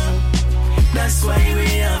I know. That's why we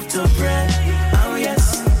have to pray. Oh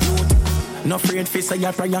yes. No afraid to say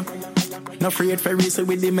your prayer. No afraid for wrestle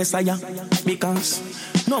with the Messiah. Because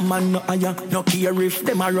no man no higher. No care if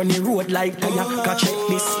them a run the road like tire. Catch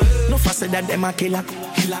this. No faster that them a killer.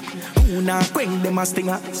 Who na queng them a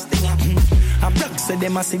stinger. A block, so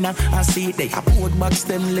them a sinner. I see it, they a board box,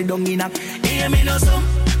 them lay down in a. Hear me no some,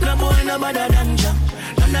 no boy no better than Jah.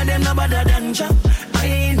 None of them no better than Jah.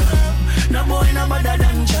 I know, no boy no better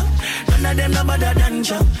than Jah. None of them no better than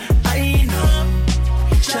Jah. I know,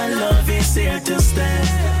 Jah love is here to stay.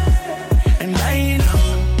 And I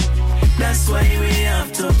know, that's why we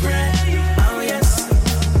have to pray. Oh yes.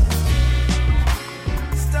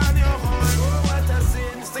 Stand your horn, oh what a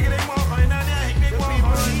sin. Stick it in more coin and you hit me more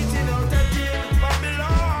horn. Eating out the jail,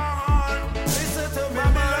 Babylon. Listen to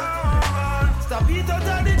Babylon. Stop eat out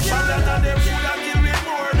of the jail. Babylon and them food that kill me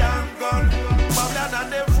more than gun. Babylon and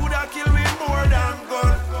them food that kill me more than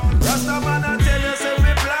gun. Rastaman I tell you, say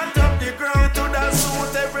we plant up the ground. To the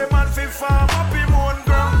suit, every man fi farm up him own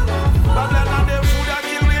ground. Babylon and them food that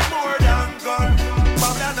kill me more than gun.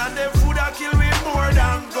 Babylon and them food that kill me more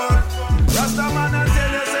than gun. Rastaman I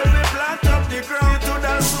tell you, say we plant up the ground. To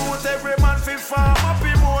the suit, every man fi farm up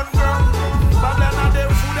him own ground. Babylon and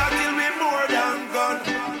them food that kill me more than gun.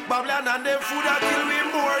 Babylon and them food that kill me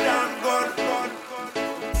more than gun.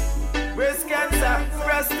 Breast cancer,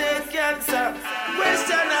 prostate cancer.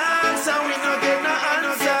 Question and answer, we no get no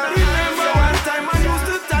answer. Remember one time I used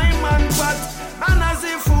to time and pot. And as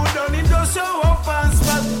if food done it don't show up and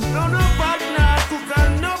spot. No bag nah cook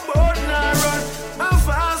and no boat nah run. And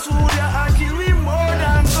fast food ya a kill we more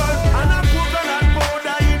than gun. And a coconut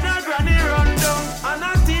powder in a granny run down. And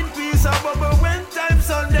a thin piece of bubble when time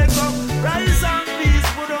Sunday come. Rice and peas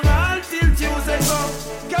put on all till Tuesday come.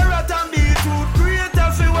 Carrot and beetroot create a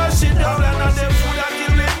fi wash it down. And them food a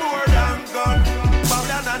kill me more than gun.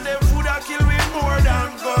 Babylon and them food a kill me more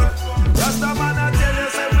than gun. Rastaman a tell you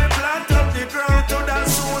say we plant up the ground. To the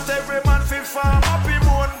suit every man fi farm up him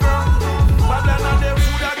own ground. Babylon and them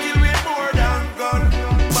food a kill me more than gun.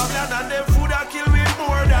 Babylon and them food a kill me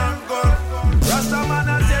more than gun. Rastaman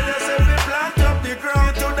a tell you say we plant up the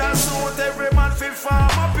ground. To the suit every man fi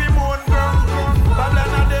farm up him own ground.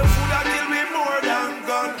 Babylon and them food a kill me more than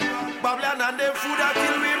gun. Babylon and them food a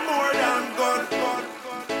kill me more than gun.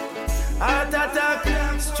 Heart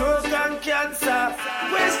attack, stroke and cancer.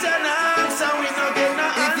 Question and answer, we no get no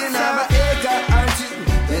answer. If you never acre or two,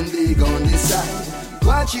 then they gon' decide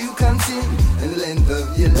what you consume and length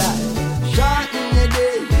of your life. Shorten your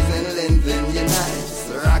days and lengthen your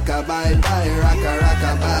nights. Rockabye,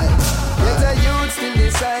 rockabye. Get a youth still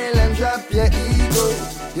decide and drop your ego.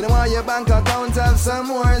 You know why your bank account have some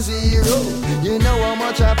more zero. You know how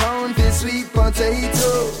much a pound for sweet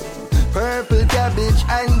potato, purple cabbage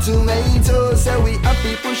and tomato. So we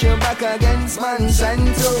happy pushing back against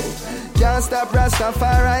Monsanto. Can't stop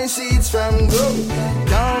Rastafari seeds from grow.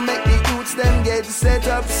 Don't make the youths them get set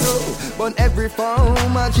up so. But every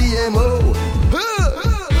form of GMO.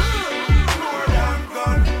 More than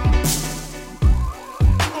gun.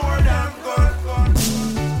 More than gun.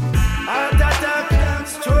 Heart attack,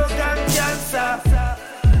 stroke and cancer.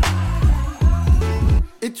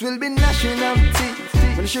 It will be gnashing of teeth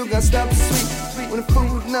when the sugar stops sweet. When the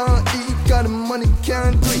food now eat, got the money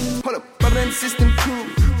can't breathe. Hold up, Babylon system crew,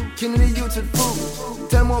 killing the youth with food.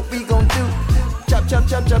 Tell them what we gon' do. Chop, chop,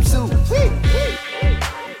 chop, chop, soup.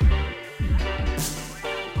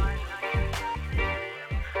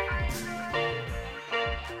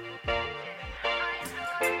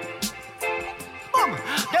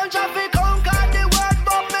 Don't you fi conquer the world,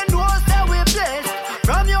 but me know say we blessed.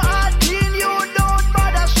 From your heart clean, you don't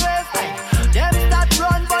bother stress. Them start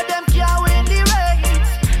run, but them can't win the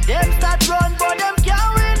race. Them start run, but them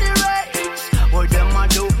can't win the race. What them a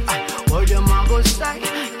do? What them a go say?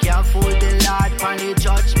 Can't fool the Lord for the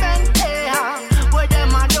judgment day. What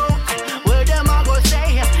them a do? What them a go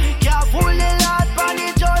say? Can't fool the Lord for the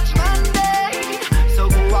judgment day. So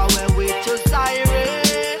go away with your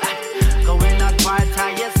siren. Going not part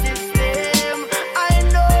of your system.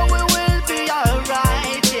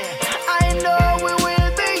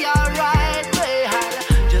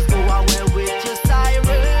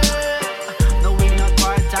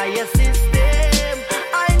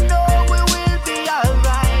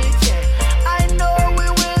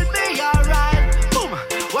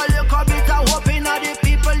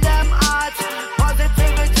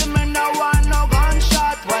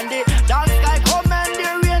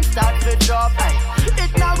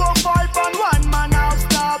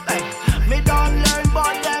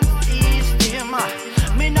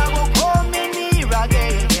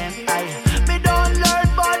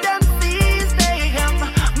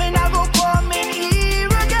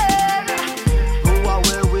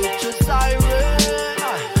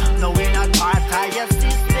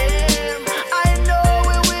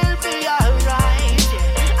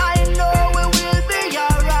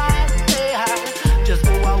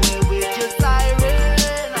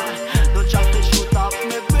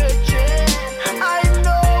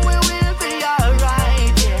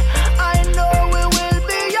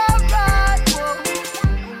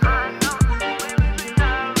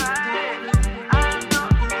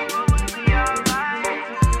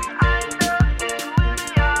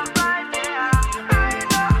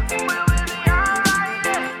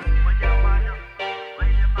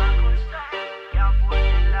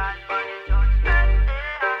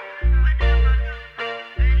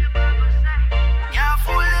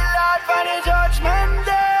 on the judgment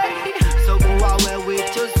day. So go away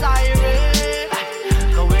with your siren.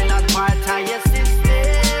 Go in not part of your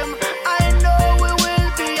system. I know we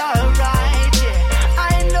will be alright, yeah.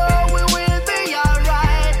 I know we will be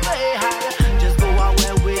alright, yeah. Just go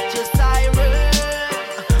away with your siren.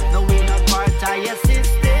 No, we not part of your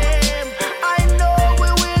system. I know we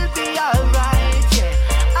will be alright, yeah.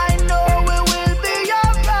 I know we will be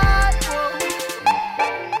alright.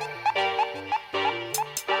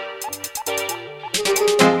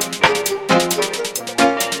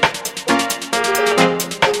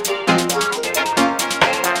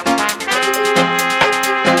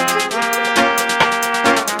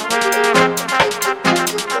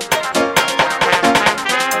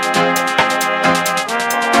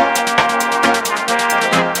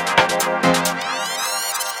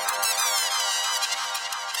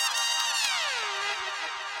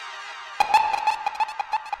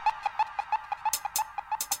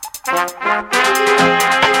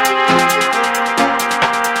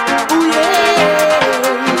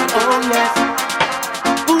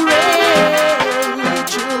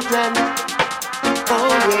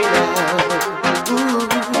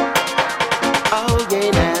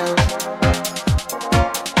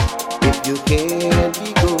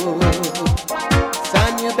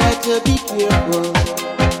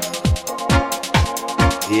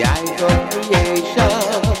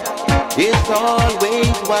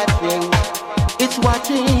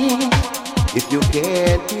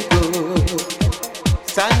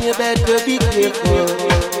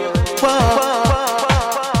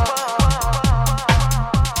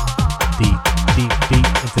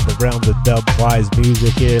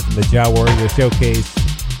 Music here from the Jah Warrior Showcase,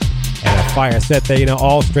 and a fire set there, you know,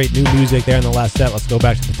 all straight new music there in the last set. Let's go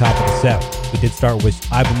back to the top of the set. We did start with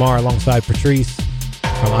Ibamar alongside Patrice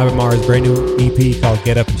from Ibamar's brand new EP called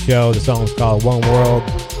Get Up and Show. The song was called One World.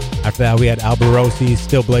 After that we had Alberosi,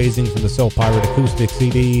 Still Blazing from the Soul Pirate acoustic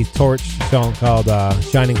CD. Torch, song called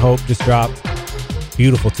Shining Hope just dropped.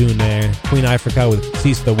 Beautiful tune there. Queen Africa with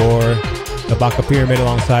Cease the War. The Baka Pyramid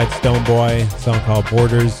alongside Stoneboy, song called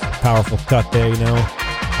Borders. Powerful cut there, you know.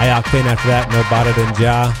 Ioctane after that, No Bada Than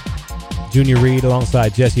Jah. Junior Reed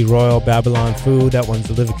alongside Jesse Royal, Babylon Food. That one's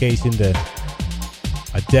a livication to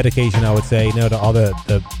a dedication, I would say, you know, to all the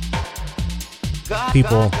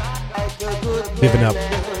people giving up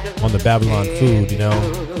on the Babylon food, you know,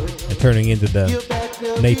 and turning into the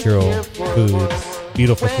natural foods,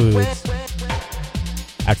 beautiful foods.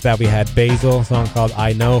 After that we had Basil, a song called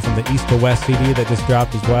I Know from the East to West CD that just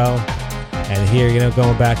dropped as well. And here, you know,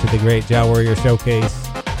 going back to the great Jah Warrior Showcase,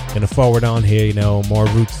 gonna forward on here, you know, more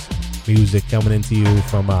roots music coming into you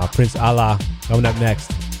from Prince Allah coming up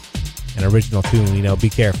next. An original tune, you know, be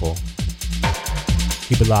careful.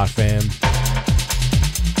 Keep it locked, fam.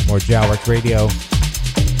 More Jah Works Radio.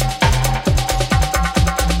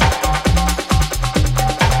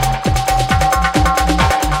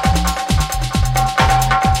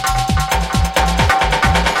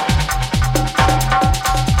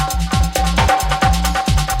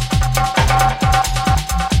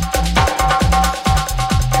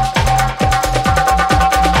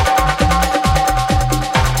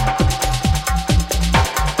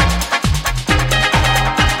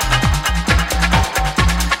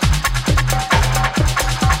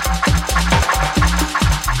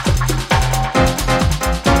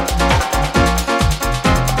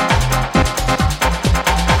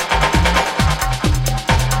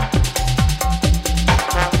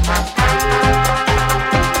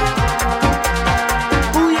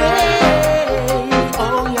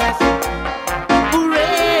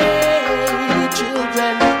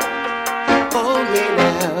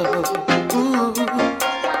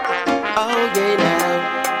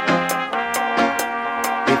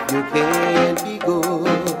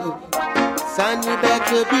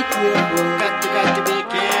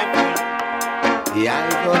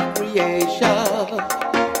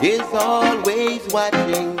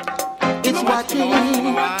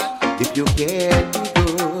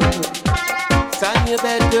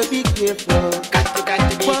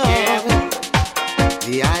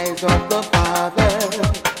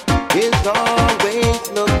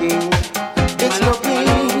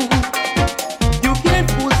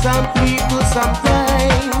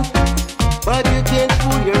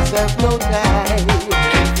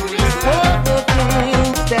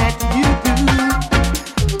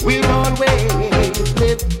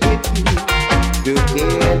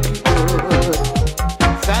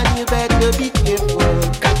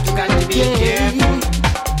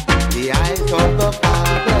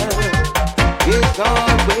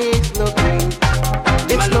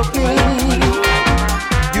 It's looking,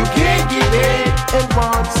 you can't give it and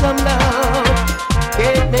want some love.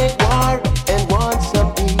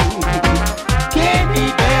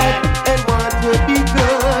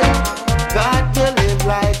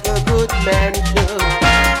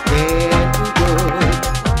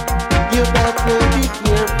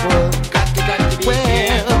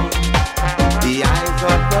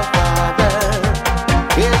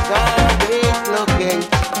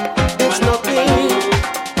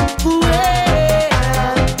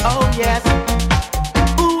 yes.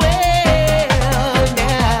 Well,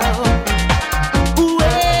 now.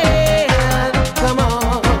 Well, come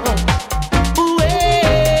on.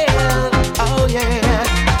 Well, oh yes.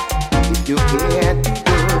 If you can't be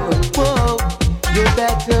good, whoa, you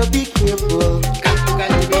better be careful. Got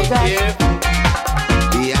to be careful.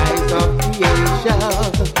 The eyes of creation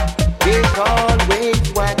is always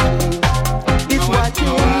watching. It's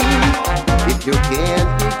watching. If you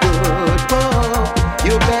can't be good, whoa,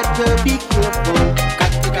 you better be careful.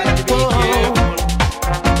 Got to be careful.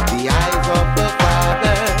 The eyes of the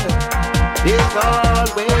Father is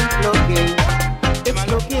always looking. It's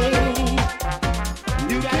looking.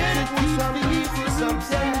 You got to teach some people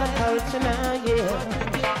something in the culture now, yeah.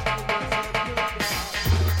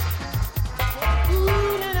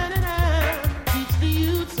 Teach the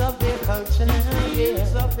youths of their culture now, yeah.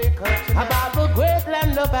 About the great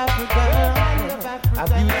land of Africa, a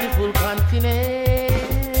beautiful continent.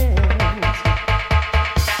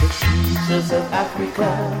 The teachers of Africa,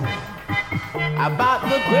 about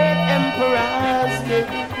the great emperors, yeah.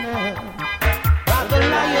 About the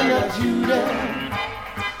Lion of Judah,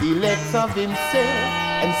 elect of himself,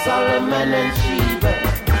 and Solomon and Sheba,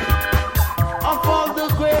 of all the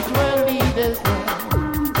great world leaders,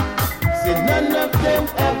 see none of them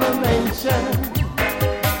ever mentioned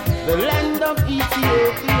the land of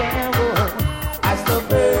Ethiopia as the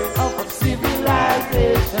birth of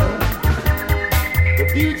civilization, the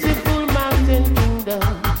beautiful mountain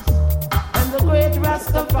kingdoms, and the great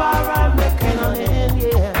Rastafari reckoning,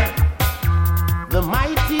 yeah. The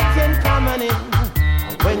mighty Ten Commandments,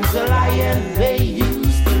 when the lions they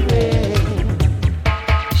used to reign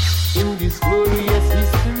in this glorious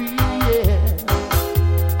history,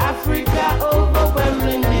 yeah. Africa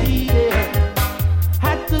overwhelmingly, yeah,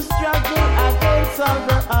 had to struggle against all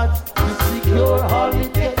the odds to secure all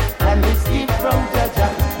it gets and this gift from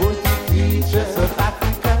Jah. Would you teach us of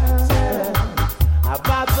Africa,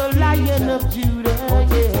 about the Lion of Judah,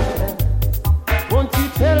 yeah? Won't you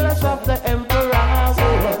tell us of the emperor,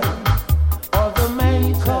 or the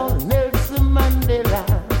man called Nelson Mandela?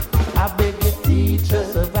 I beg you, teach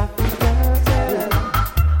us of Africa,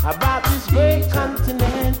 about this great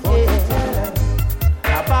continent, yeah.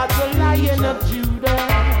 About the Lion of Judah,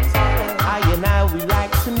 I and I would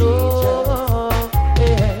like to know,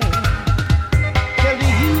 yeah. Tell the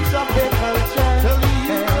youths of their culture, tell the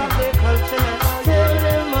youths of their culture, tell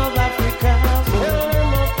them of Africa, tell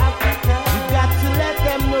them of Africa. You got to let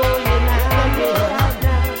them know you now, yeah.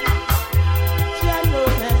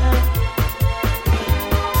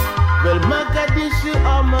 Well, Mogadishu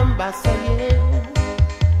or Mombasa, yeah.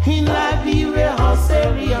 In Liberia or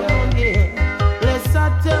Sierra Leone, yeah.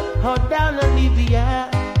 Lesotho or down in Libya,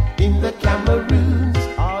 in the Cameroons,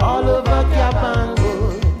 all over Kabango.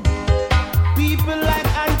 People like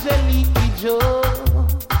Angelique Joe,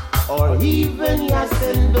 or even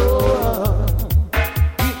Yasendo,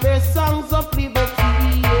 with their songs of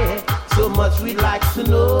liberty, yeah. So much we'd like to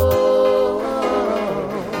know.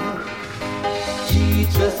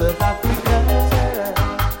 Teach us of Africa,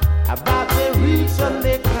 about their roots and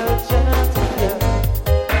their culture, yeah.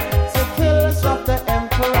 So tell us of the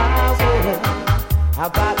emperors, yeah,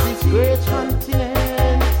 about this great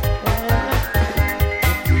continent, yeah.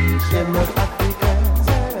 Teach them of Africa,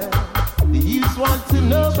 yeah. The youth want to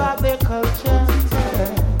know about their culture,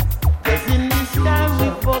 yeah. 'Cause in this time we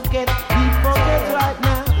forget right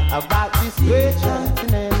now about this great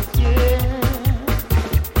continent, yeah.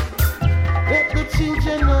 Let the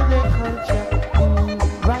children know their culture,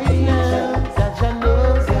 right now, Jah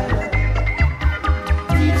knows, yeah.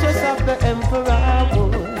 Teach us of the emperor,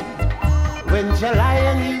 when Jah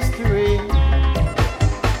Lion used to reign.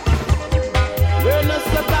 Learn us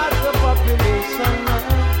about the population,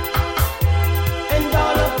 and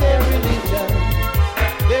all of their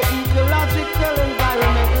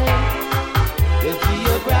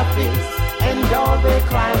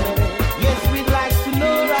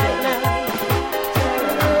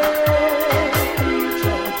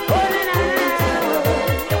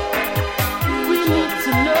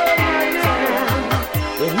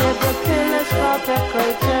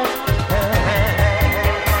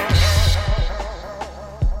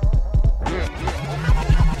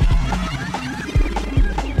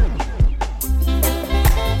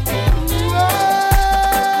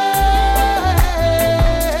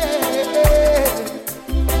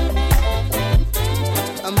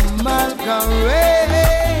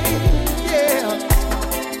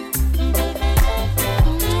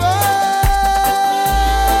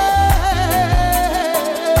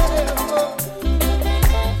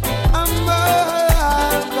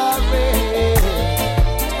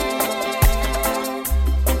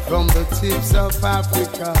From the tips of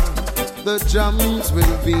Africa, the drums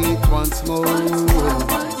will beat once more.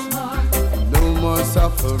 No more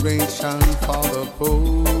suffering for the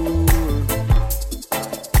poor.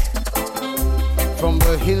 From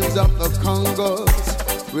the hills of the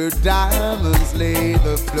Congos, where diamonds lay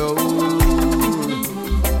the floor.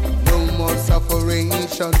 No more suffering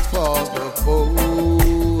for the poor.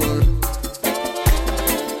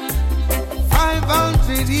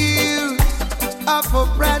 500 years of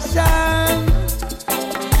oppression.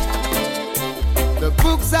 The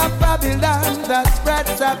books of Babylon that spread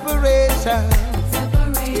separation.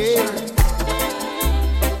 Yeah.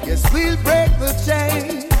 Yes, we'll break the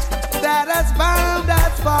chains that has bound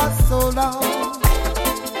us for so long.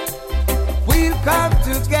 We'll come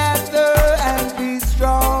together and be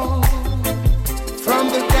strong. From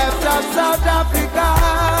the depths of South Africa,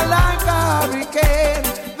 like a hurricane,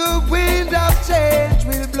 the wind of change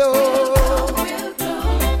will blow.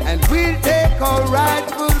 And we'll take our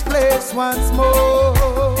rightful place once more.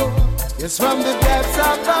 Yes, from the depths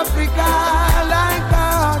of Africa, like a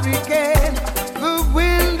hurricane, the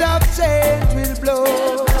wind of change will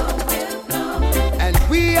blow. And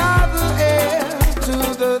we are the heir to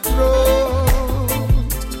the throne.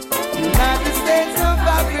 United States of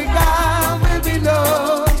Africa will be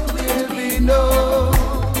known, will be known.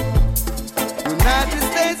 United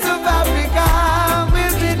States of Africa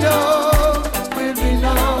will be known, will be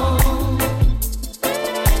known.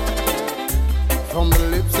 From the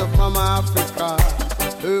lips of Mama Africa,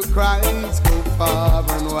 her cries go far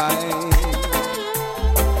and wide,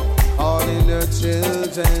 calling her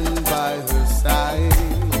children by her side.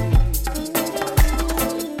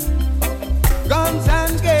 Guns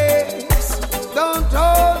and gates don't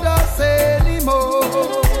hold us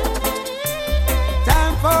anymore.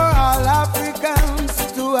 Time for all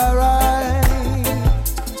Africans to arise.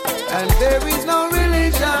 And there is no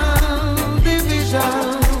religion,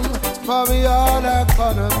 division, for we all are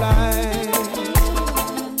colorblind.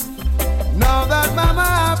 Now that Mama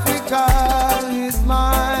Africa is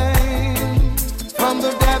mine. From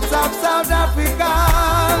the depths of South Africa,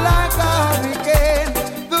 like a hurricane,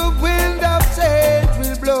 the wind of change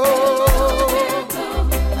will blow.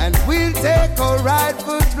 And we'll take our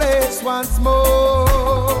rightful place once more.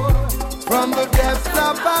 From the depths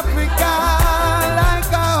of Africa,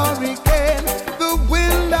 like a hurricane, the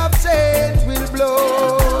wind of change will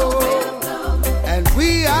blow. And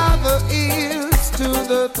we are the heirs to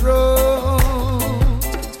the throne.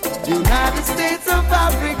 United States of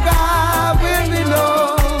Africa will be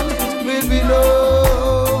known, will be known.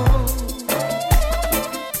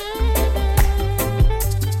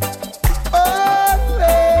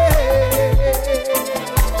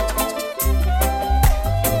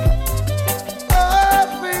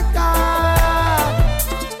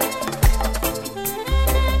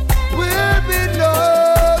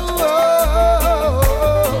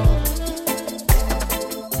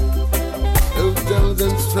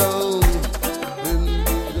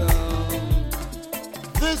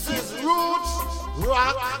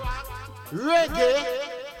 Reggae,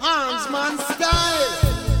 Hansman style.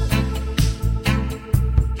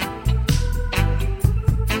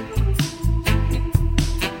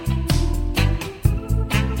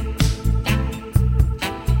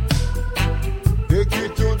 Take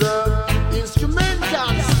it to the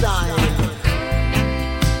instrumental style.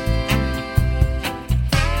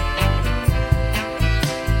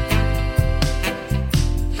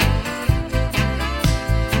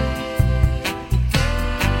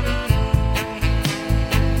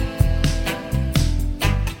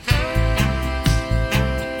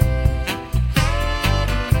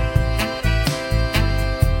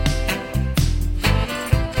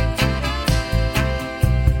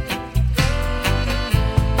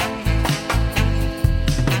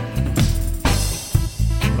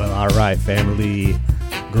 All right, family.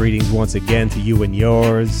 Greetings once again to you and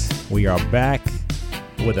yours. We are back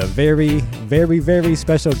with a very, very, very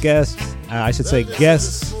special guest. I should say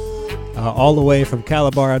guests all the way from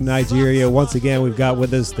Calabar, Nigeria. Once again, we've got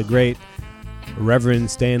with us the great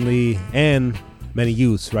Reverend Stanley and many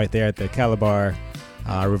youths right there at the Calabar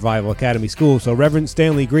Revival Academy School. So, Reverend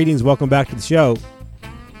Stanley, greetings. Welcome back to the show.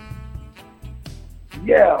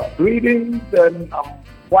 Yeah, greetings, and I'm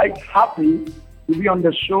quite happy to be on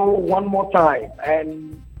the show one more time,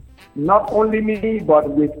 and not only me, but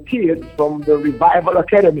with kids from the Revival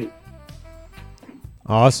Academy.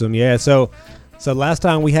 Awesome, yeah. So last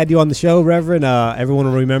time we had you on the show, Reverend, everyone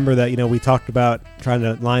will remember that we talked about trying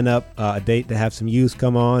to line up a date to have some youth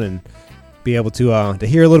come on and be able to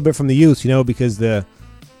hear a little bit from the youth, because the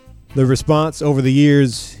the response over the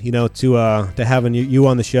years, to having you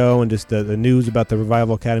on the show, and just the news about the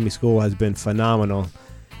Revival Academy School has been phenomenal,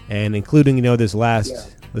 and including this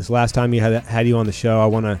last time you had you on the show. I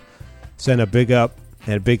want to send a big up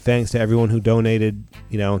and a big thanks to everyone who donated,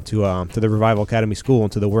 to the Revival Academy School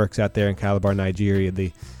and to the works out there in Calabar, Nigeria.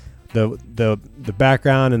 The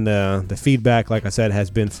background and the feedback, like I said, has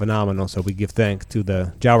been phenomenal. So we give thanks to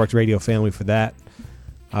the Jah Works Radio family for that.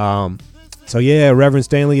 So yeah, Reverend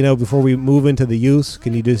Stanley, before we move into the youth,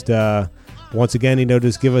 can you just once again,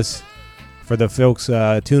 just give us, for the folks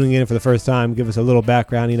tuning in for the first time, give us a little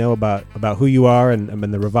background, about who you are and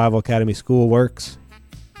the Revival Academy School works.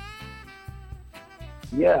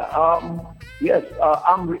 Yeah, yes,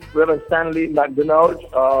 I'm Reverend Stanley McDonald,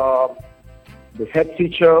 the head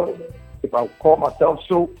teacher, if I call myself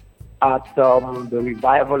so, at the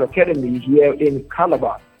Revival Academy here in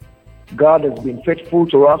Calabar. God has been faithful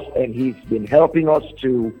to us, and He's been helping us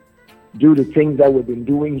to do the things that we've been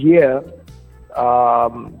doing here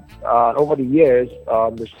over the years,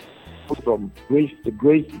 from grace to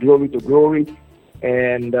grace, glory to glory.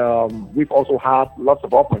 And we've also had lots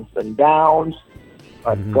of ups and downs.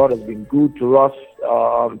 God has been good to us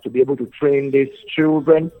to be able to train these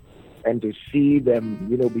children and to see them,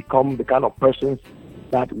 become the kind of persons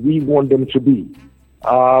that we want them to be.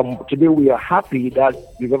 Today we are happy that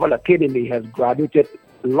the Revival Academy has graduated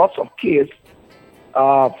lots of kids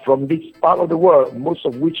from this part of the world, most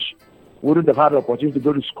of which wouldn't have had the opportunity to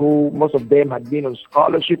go to school. Most of them had been on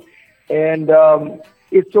scholarship. And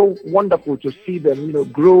it's so wonderful to see them,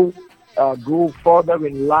 grow further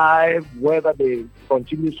in life, whether they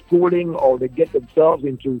continue schooling or they get themselves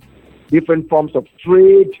into different forms of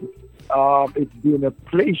trade. It's been a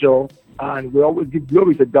pleasure, and we always give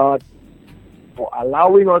glory to God for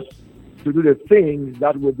allowing us to do the things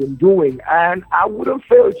that we've been doing. And I wouldn't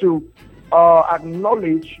fail to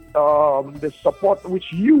acknowledge the support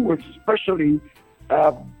which you especially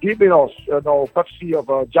have given us, courtesy of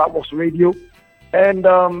Jah Works Radio. And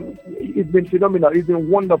it's been phenomenal. It's been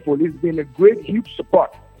wonderful. It's been a great, huge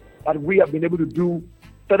support that we have been able to do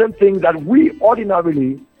certain things that we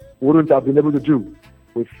ordinarily wouldn't have been able to do.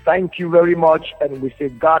 We thank you very much, and we say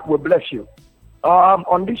God will bless you.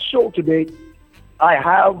 On this show today, I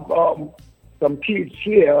have some kids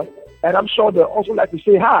here, and I'm sure they also like to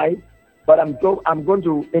say hi, but I'm going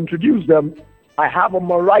to introduce them. I have on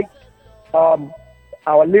my right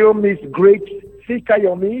our little Miss Great Sika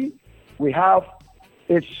Yomi. We have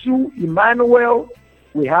Esu Emmanuel.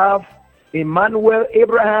 We have Emmanuel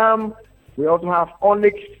Abraham. We also have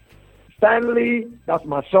Onyx Stanley. That's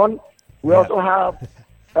my son. We also have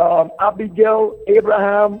Abigail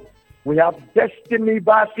Abraham. We have Destiny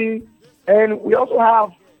Bassi. And we also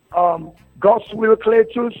have Goswill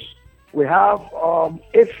Cletus. We have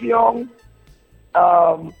Effiong,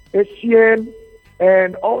 Essien.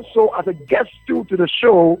 And also as a guest to the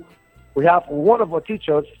show, we have one of our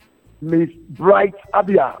teachers, Miss Bright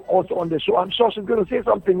Abia, also on the show. I'm sure she's going to say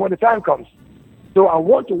something when the time comes. So I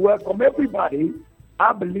want to welcome everybody.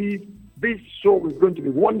 I believe this show is going to be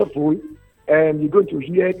wonderful, and you're going to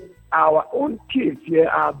hear our own kids here,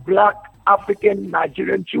 our Black African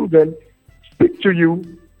Nigerian children, speak to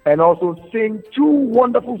you and also sing two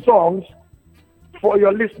wonderful songs for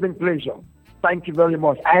your listening pleasure. Thank you very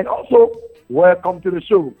much. And also, welcome to the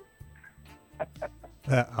show.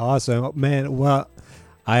 Awesome, man. Well,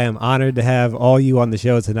 I am honored to have all you on the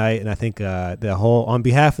show tonight, and I think on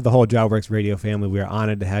behalf of the whole Jah Works Radio family, we are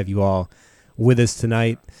honored to have you all with us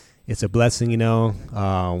tonight. It's a blessing,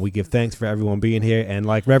 we give thanks for everyone being here, and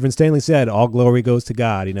like Reverend Stanley said, all glory goes to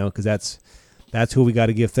God, because that's who we got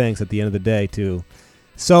to give thanks at the end of the day too.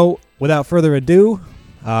 So without further ado,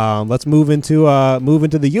 let's move into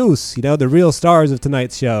the youths, the real stars of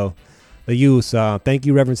tonight's show, the youths. Thank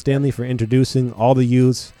you, Reverend Stanley, for introducing all the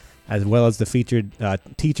youths, as well as the featured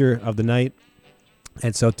teacher of the night.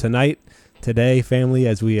 And so today, family,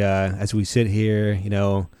 as we sit here,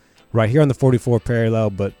 right here on the 44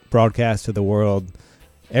 parallel, but broadcast to the world,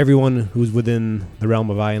 everyone who's within the realm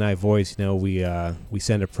of I and I voice, we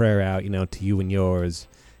send a prayer out, to you and yours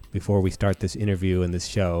before we start this interview and this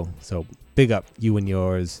show. So big up you and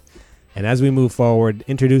yours. And as we move forward,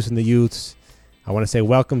 introducing the youths, I want to say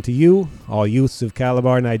welcome to you, all youths of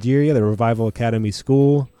Calabar, Nigeria, the Revival Academy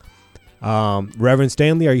School. Reverend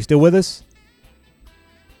Stanley, are you still with us?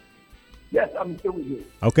 Yes, I'm still with you.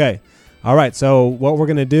 Okay. All right. So what we're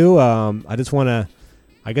going to do, I just want to,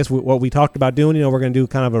 what we talked about doing, we're going to do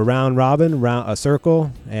kind of a round robin, a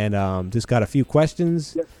circle, and just got a few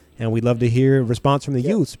questions. Yes. And we'd love to hear a response from the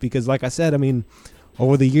youths because, like I said,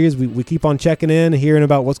 over the years, we keep on checking in, hearing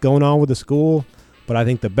about what's going on with the school. But I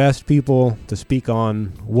think the best people to speak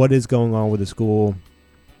on what is going on with the school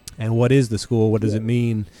and what is the school, what does it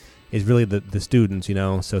mean, is really the students, you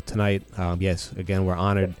know. So tonight, yes, again, we're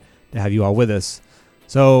honored to have you all with us.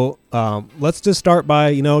 So let's just start by,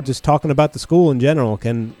 you know, just talking about the school in general.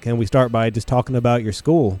 Can we start by just talking about your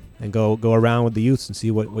school and go around with the youths and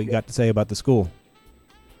see what you got to say about the school?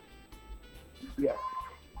 Yeah.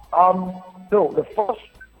 So the first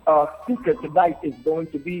speaker tonight is going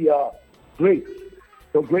to be Great.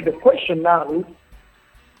 So Great, the question now is,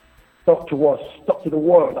 talk to the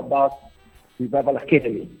world about Revival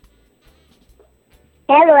Academy.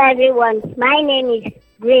 Hello everyone, my name is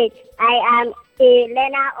Great. I am a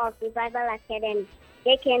learner of Revival Academy,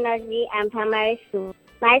 JK Nursery and Primary School.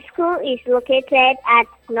 My school is located at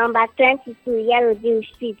number 22 Yellow Dew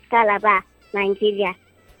Street, Calabar, Nigeria.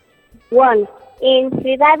 1. In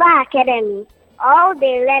Revival Academy, all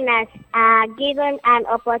the learners are given an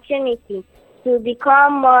opportunity to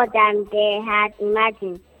become more than they had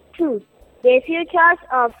imagined. 2. The futures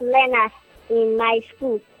of learners in my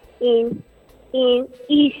school is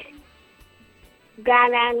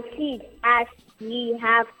guaranteed as we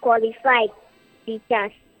have qualified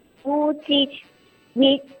teachers who teach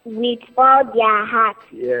with all their heart.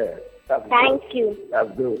 Yeah. Thank you.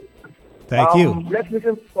 That's good. Thank you. Let's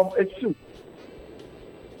listen from Esu.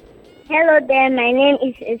 Hello there, my name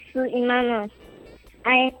is Esu Emmanuel.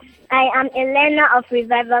 I am a learner of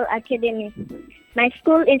Revival Academy. My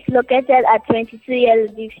school is located at 22 Yellow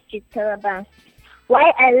Deep Street, Calabar.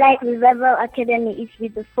 Why I like Revival Academy is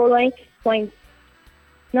with the following points.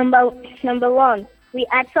 Number 1, we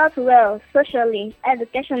are taught well socially,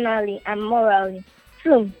 educationally, and morally.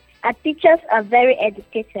 2, our teachers are very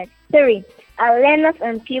educated. 3, our learners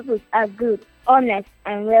and pupils are good, honest,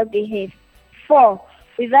 and well-behaved. 4,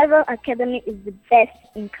 Revival Academy is the best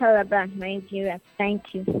in Calabar, Nigeria.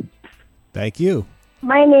 Thank you. Thank you.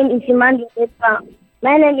 My name is Emmanuel Abraham.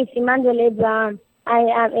 I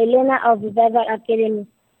am a learner of Revival Academy,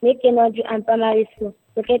 Mekenodri and Primary School,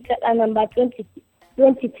 located at number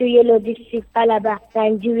 22 Yellow District, Calabar,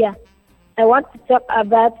 Nigeria. I want to talk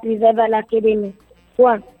about Revival Academy.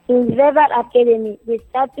 1. In Revival Academy, the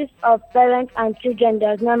status of parents and children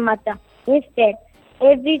does not matter. Instead,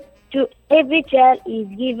 every child is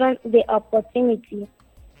given the opportunity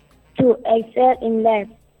to excel in life.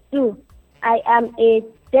 2. I am a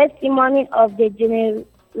testimony of the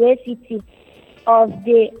generosity of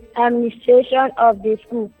the administration of the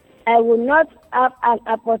school. I would not have an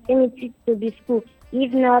opportunity to be school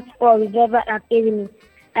if not for Revival Academy.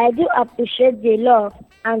 I do appreciate the love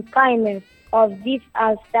and kindness of this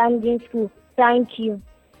outstanding school. Thank you.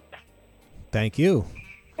 Thank you.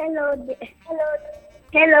 Hello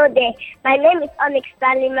there. My name is Onyx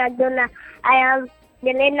Stanley McDonough. I am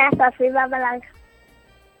the learner of Revival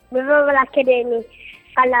Academy,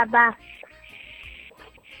 Calabar.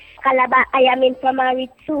 I am in Primary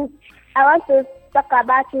 2. I want to talk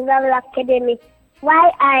about Revival Academy.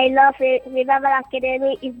 Why I love Revival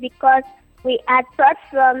Academy is because we are taught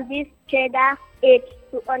from this tender age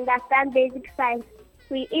to understand basic science.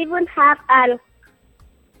 We even have an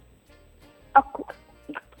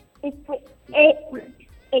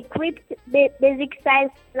equipped basic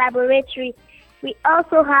science laboratory. We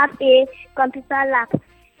also have a computer lab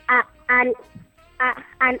and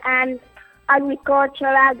an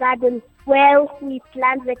agricultural garden where we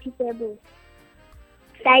plant vegetables.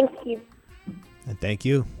 Thank you. And thank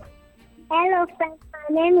you. Hello, friends.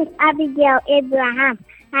 My name is Abigail Abraham.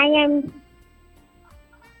 I am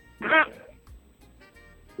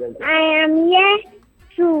here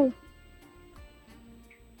to.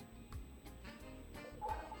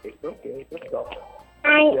 It's okay. Let's go.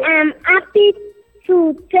 I am happy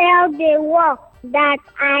to tell the world that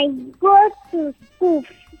I go to school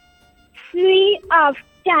free of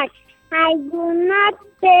charge. I do not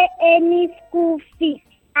pay any school fees.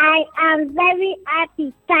 I am very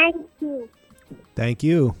happy. Thank you. Thank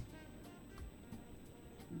you.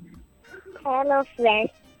 Hello,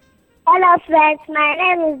 friends. My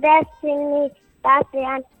name is Destiny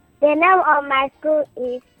Bastian. The name of my school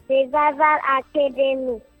is Revival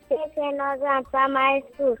Academy, Secondary Primary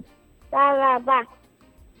School, Calabar.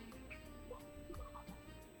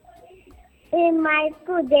 In my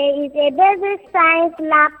school, there is a basic science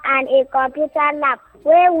lab and a computer lab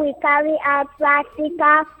where we carry out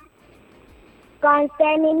practical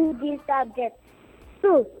concerning these subjects.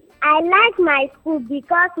 2. I like my school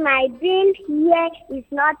because my being here is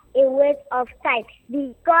not a waste of time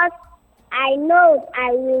because I know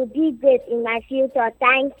I will be great in my future.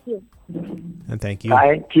 Thank you. And thank you.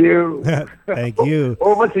 Thank you. Thank you.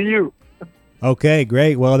 Over to you. Okay,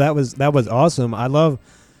 great. Well, that was awesome. I love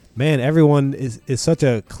Man, everyone is such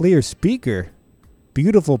a clear speaker.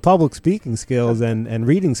 Beautiful public speaking skills and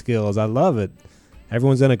reading skills. I love it.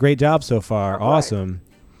 Everyone's done a great job so far. That's awesome.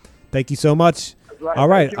 Right. Thank you so much. Right. All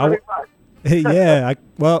right. Yeah.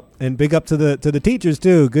 And big up to the teachers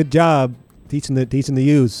too. Good job teaching the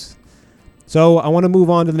youth. So I want to move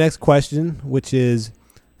on to the next question, which is,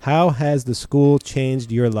 how has the school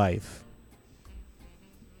changed your life?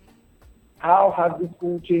 How has the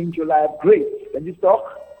school changed your life? Great. Can you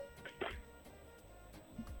talk?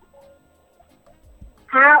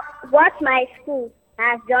 What my school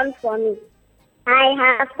has done for me. I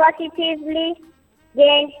have positively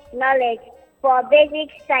gained knowledge for basic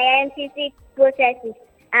scientific processes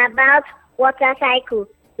about water cycle,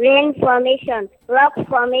 rain formation, rock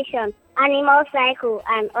formation, animal cycle,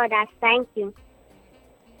 and others. Thank you.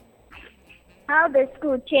 How the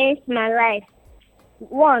school changed my life.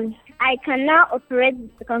 1. I can now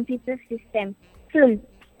operate the computer system. 2.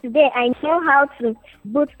 Today I know how to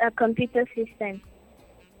boot a computer system.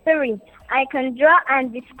 3. I can draw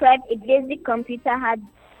and describe a basic computer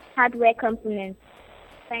hardware component.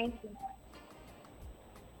 Thank you.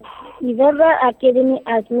 The Verbal Academy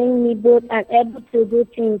has made me bold and able to do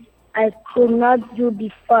things I could not do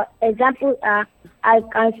before. Examples are, I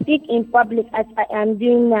can speak in public as I am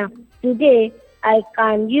doing now. Today, I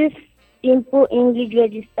can use simple English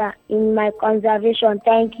register in my conservation.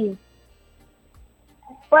 Thank you.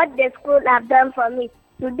 What the school have done for me.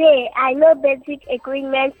 Today, I know basic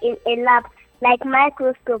equipment in a lab, like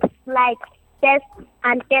microscopes, like tests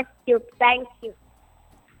and test tubes. Thank you.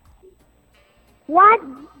 What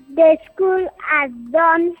the school has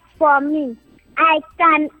done for me. I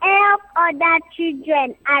can help other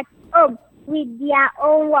children at home with their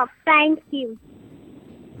own work. Thank you.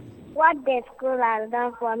 What the school has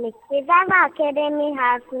done for me. The Verbal Academy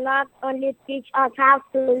has not only teach us how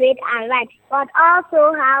to read and write, but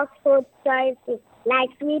also household choices like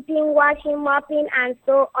sweeping, washing, mopping, and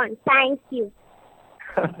so on. Thank you.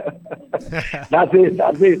 That's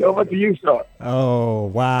it. Over to you, sir. Oh,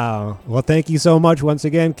 wow. Well, thank you so much once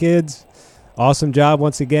again, kids. Awesome job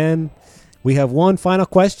once again. We have one final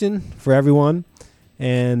question for everyone,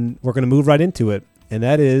 and we're going to move right into it. And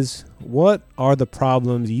that is, what are the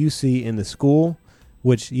problems you see in the school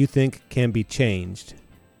which you think can be changed?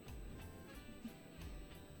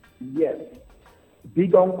 Yes.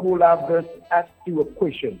 Big Uncle Labus asked you a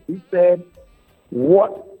question. He said,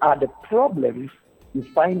 what are the problems you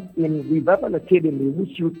find in Revival Academy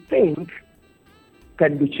which you think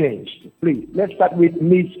can be changed? Please, let's start with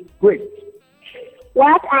Miss Grace.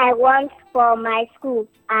 What I want for my school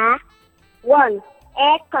are 1.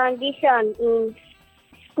 Air condition in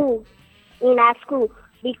our school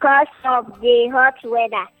because of the hot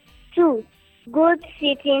weather. 2. Good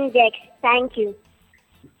sitting decks. Thank you.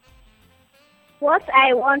 What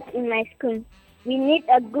I want in my school. We need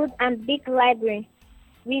a good and big library.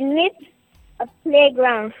 We need a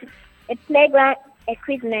playground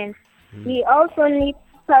equipment. We also need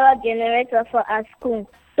power generator for our school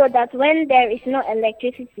so that when there is no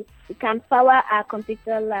electricity, we can power our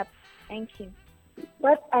computer lab. Thank you.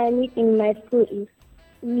 What I need in my school is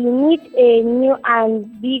we need a new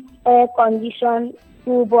and big air-conditioned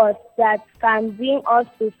school bus that can bring us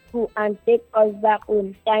to school and take us back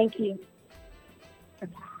home. Thank you.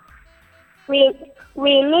 We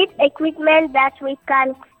need equipment that we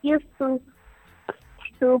can use to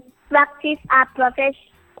practice our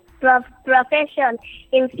profession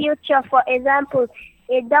in future. For example,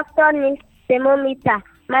 a doctor needs thermometer,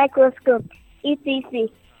 microscope, etc.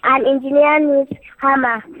 An engineer needs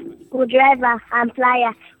hammer, screwdriver, and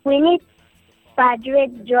plier. We need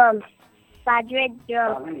parade drums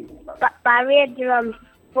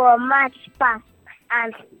for march past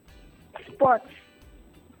and sports.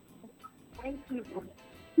 Thank you.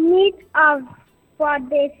 For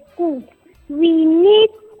the school. We need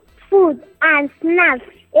food and snacks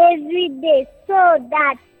every day so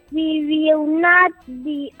that we will not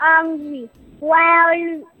be hungry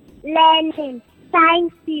while learning.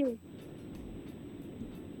 Thank you.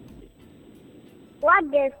 What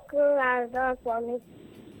the school has done for me.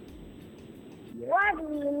 Yes. What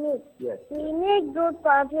we need. Yes. We need good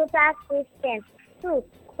computer systems. 2.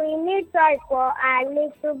 We need toys for our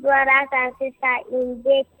little brothers and sisters in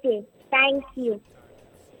daycare. Thank you.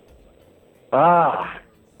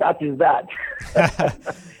 That is that.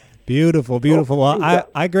 Beautiful. Well,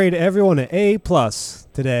 I grade everyone an A+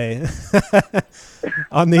 today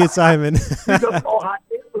on the assignment.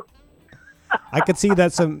 I could see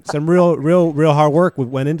that some real hard work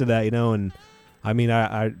went into that, and I mean,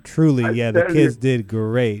 I truly, the kids did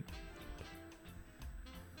great.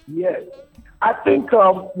 Yes. I think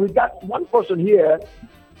we got one person here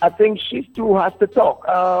I think she too has to talk.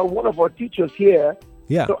 One of our teachers here.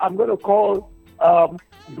 Yeah. So I'm going to call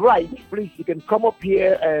Bright. Please, you can come up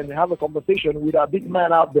here and have a conversation with our big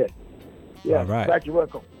man out there. Yeah. All right. Bright, you're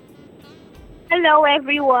welcome. Hello,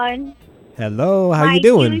 everyone. Hello. How you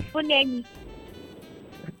doing? My beautiful name.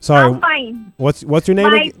 Sorry. I'm fine. What's your name?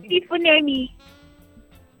 My beautiful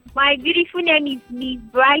name is Miss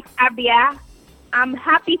Bright Abia. I'm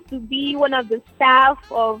happy to be one of the staff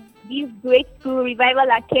of this great school, Revival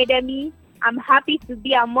Academy. I'm happy to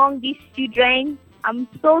be among these children. I'm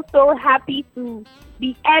so happy to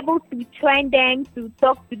be able to train them to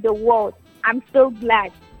talk to the world. I'm so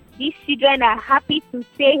glad. These children are happy to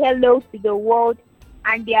say hello to the world,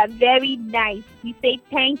 and they are very nice. We say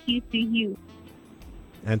thank you to you.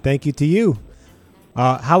 And thank you to you.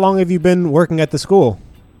 How long have you been working at the school?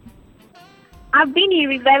 I've been in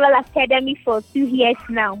Revival Academy for 2 years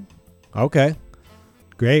now. Okay.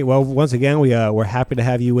 Great. Well, once again, we're happy to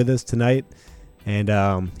have you with us tonight. And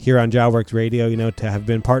here on Jah Works Radio, you know, to have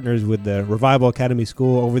been partners with the Revival Academy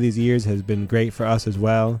School over these years has been great for us as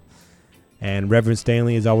well. And Reverend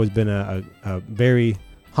Stanley has always been a very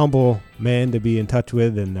humble man to be in touch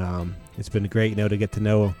with. And it's been great, you know, to get to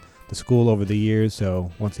know the school over the years. So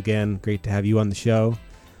once again, great to have you on the show.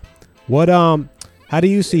 How do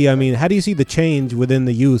you see the change within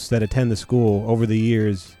the youths that attend the school over the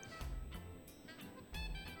years?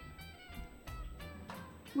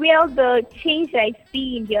 Well, the change I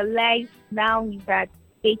see in their lives now is that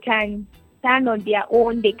they can stand on their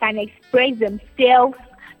own, they can express themselves,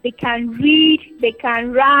 they can read, they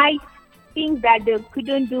can write, things that they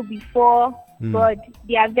couldn't do before, but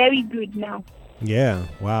they are very good now. Yeah,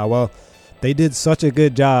 wow. Well, they did such a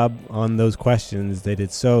good job on those questions. They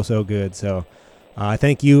did so good. So I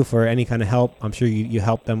thank you for any kind of help. I'm sure you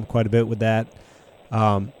helped them quite a bit with that.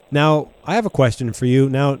 Now, I have a question for you.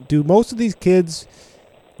 Now, do most of these kids...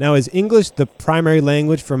 Now, is English the primary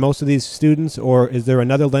language for most of these students, or is there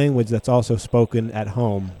another language that's also spoken at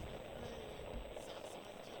home?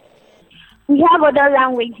 We have other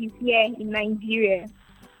languages here in Nigeria.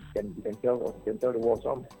 Can tell the world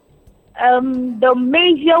something. The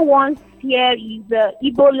major ones here is the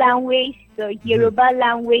Igbo language, the Yoruba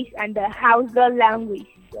language, and the Hausa language.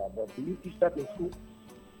 Yeah, but do you teach that in school?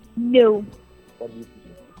 No. What do you teach?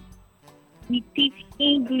 We teach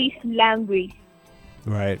English language.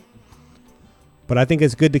 Right. But I think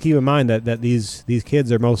it's good to keep in mind that these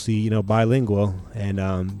kids are mostly, you know, bilingual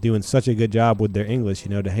and doing such a good job with their English, you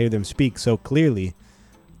know, to hear them speak so clearly.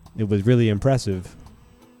 It was really impressive.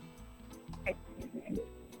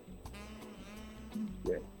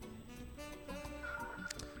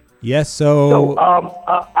 Yes, so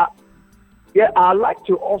I'd like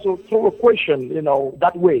to also throw a question, you know,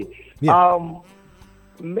 that way. Yeah.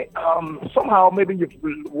 Somehow maybe you've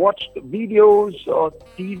watched videos or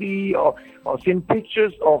TV or seen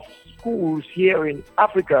pictures of schools here in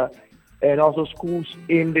Africa and also schools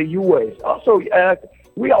in the U.S. Also,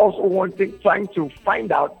 we also trying to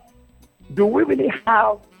find out, do we really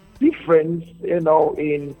have difference, you know,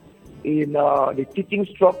 in the teaching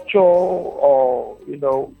structure or, you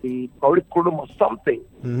know, the curriculum or something?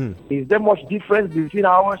 Mm-hmm. Is there much difference between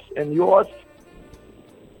ours and yours?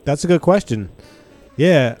 That's a good question.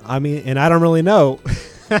 Yeah, I mean, and I don't really know.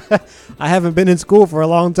 I haven't been in school for a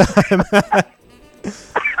long time.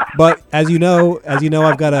 But as you know,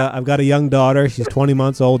 I've got a young daughter. She's 20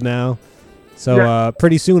 months old now. So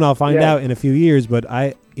pretty soon I'll find out in a few years. But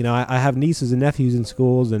I have nieces and nephews in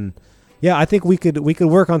schools, and yeah, I think we could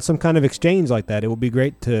work on some kind of exchange like that. It would be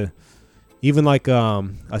great to even like a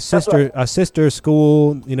sister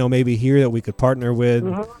school, you know, maybe here that we could partner with.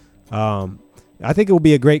 Mm-hmm. I think it would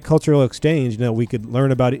be a great cultural exchange. You know, we could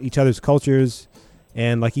learn about each other's cultures,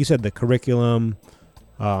 and like you said, the curriculum,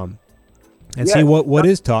 and see what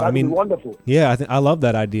is taught. I mean, wonderful. Yeah, I love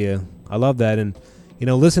that idea. I love that, and you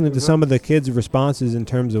know, listening to some of the kids' responses in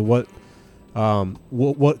terms of what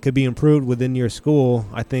could be improved within your school.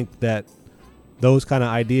 I think that those kind of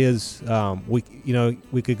ideas, we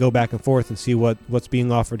could go back and forth and see what's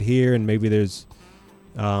being offered here, and maybe there's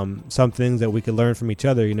some things that we could learn from each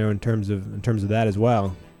other, you know, in terms of that as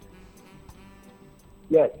well.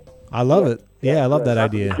 Yes. I love it. Yeah, I love that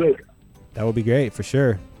idea. That would be great for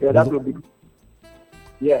sure. Yeah, that would be.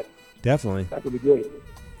 Yeah. Definitely. That would be great.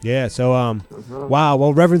 Yeah. So, wow.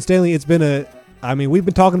 Well, Reverend Stanley, we've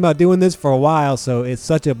been talking about doing this for a while, so it's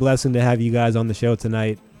such a blessing to have you guys on the show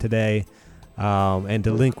today, and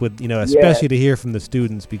to link with, you know, especially to hear from the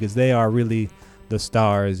students, because they are really the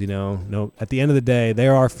stars, you know. No, at the end of the day,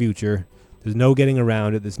 they're our future. There's no getting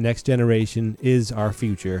around it. This next generation is our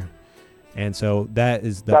future, And so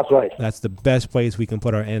that's right. That's the best place we can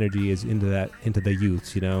put our energy is into the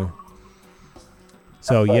youths, you know.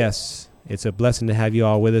 So yes, it's a blessing to have you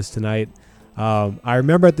all with us tonight. I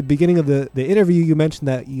remember at the beginning of the interview you mentioned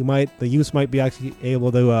that the youths might be actually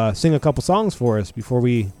able to sing a couple songs for us before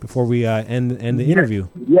we end the interview.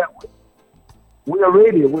 Yeah, we are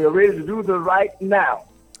ready. We are ready to do this right now.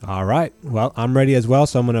 All right. Well, I'm ready as well,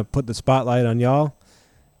 so I'm going to put the spotlight on y'all.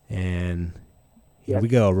 And here we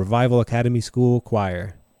go. Revival Academy School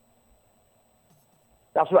Choir.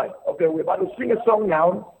 That's right. Okay, we're about to sing a song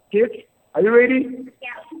now. Kids, are you ready?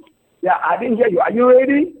 Yeah. Yeah, I didn't hear you. Are you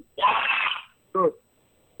ready? Yeah. Good.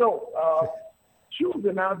 So,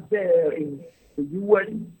 children out there in the U.S.,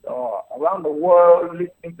 around the world,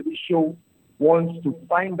 listening to this show, wants to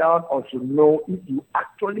find out or to know if you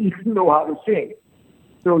actually know how to sing.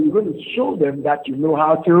 So you're going to show them that you know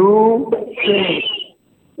how to sing.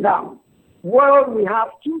 Now, we have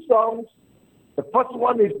two songs. The first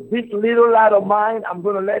one is This Little Light of Mine, I'm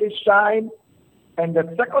going to Let It Shine. And the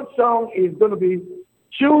second song is going to be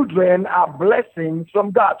Children Are Blessings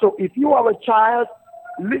from God. So if you are a child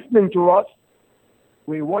listening to us,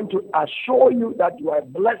 we want to assure you that you are a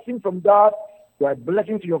blessing from God, you are a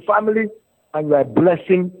blessing to your family, and you are a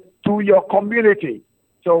blessing to your community.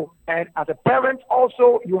 So, and as a parent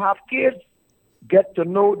also, you have kids, get to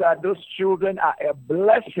know that those children are a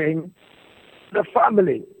blessing to the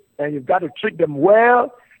family, and you've got to treat them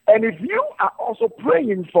well. And if you are also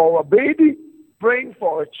praying for a baby, praying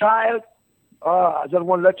for a child, I just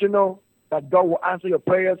want to let you know that God will answer your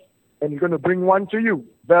prayers, and He's going to bring one to you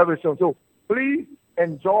very soon. So please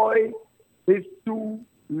enjoy these two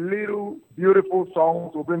little beautiful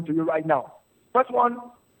songs we'll bring to you right now. First one,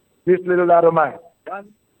 This Little Light of Mine.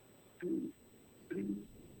 1, 2, 3,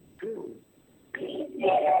 2.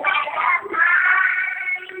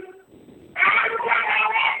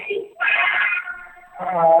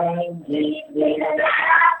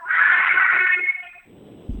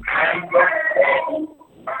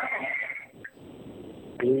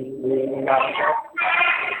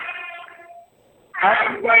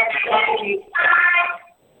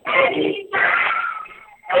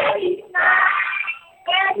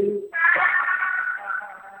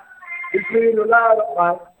 This little light of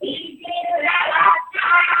mine.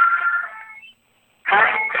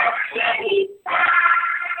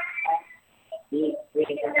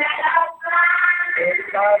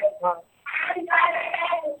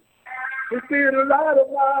 This little light of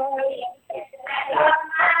mine.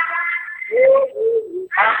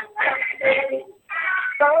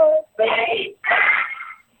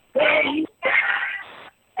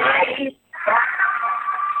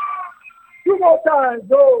 Two more times,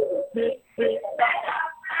 go.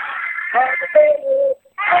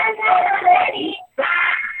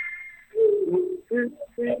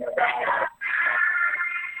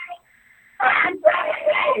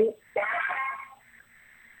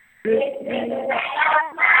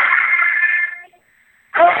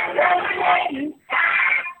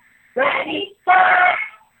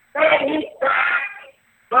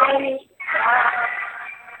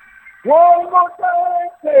 One more time,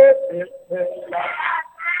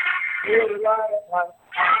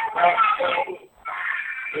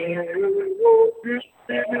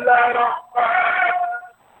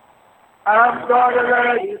 I'm gonna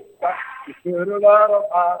let you stop. You put a lot of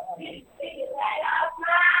mine.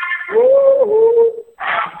 Whoa,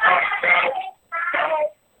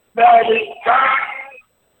 that is fine.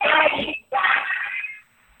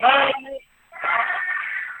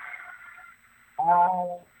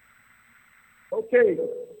 Okay,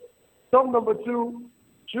 song number 2,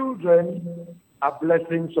 Children Are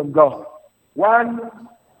Blessings from God. 1,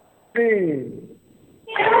 sing.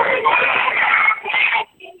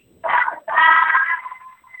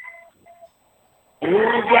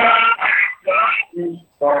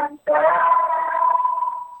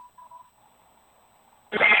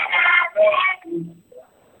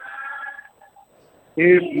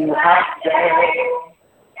 If you have faith,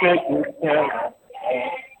 take it down.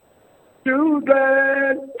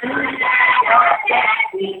 Children,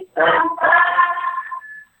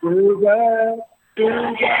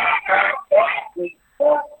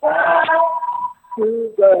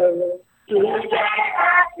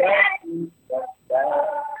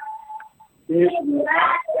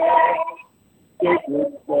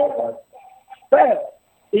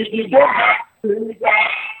 if you don't have to,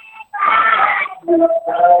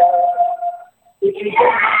 if you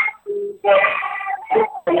don't have to,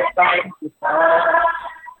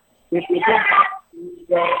 if you don't have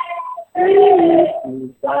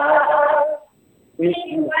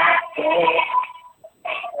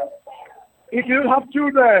if you have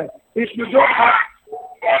children, If you don't have,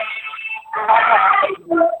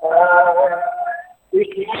 if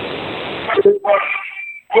you put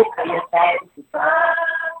your time to time,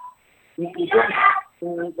 if you don't have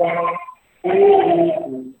children,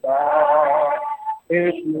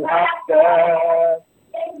 if you have them.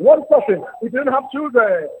 One person, if you don't have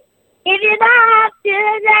children. If you don't have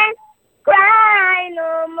children, cry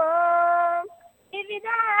no more. If you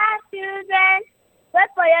don't have children, wait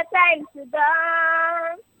for your time to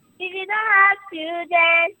dawn. If you don't have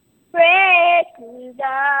children, pray to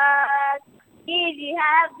God. If you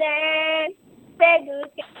have them, take good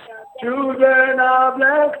care of them. Children are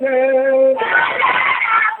blessed.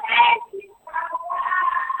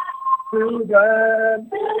 Children.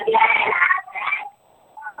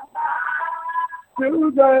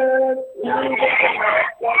 Children.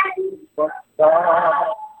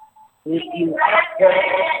 If you have them,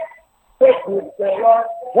 take good care of them.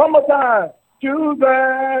 One more time.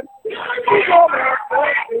 Children.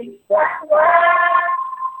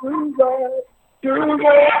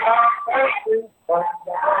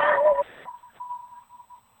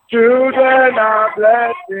 Children are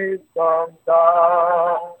blessings from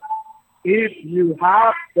God. If you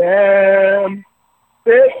have them,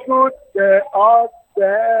 take good care of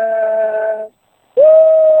them. Woo!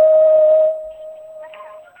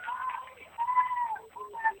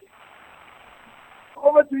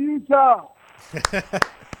 Over to you, sir.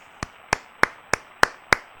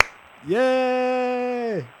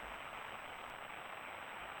 Yay!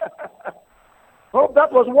 Hope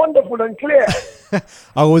that was wonderful and clear.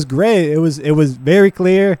 Oh, it was great. It was very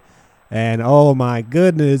clear, and oh my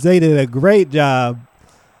goodness, they did a great job.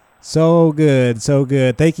 So good, so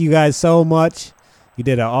good. Thank you guys so much. You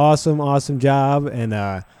did an awesome job, and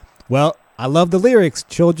well, I love the lyrics.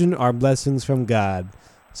 Children are blessings from God.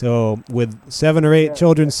 So with 7 or 8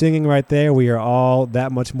 children singing right there, we are all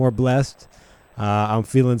that much more blessed. I'm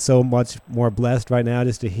feeling so much more blessed right now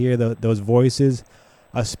just to hear those voices.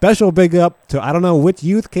 A special big up to, I don't know which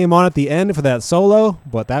youth came on at the end for that solo,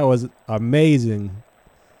 but that was amazing.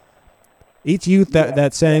 Each youth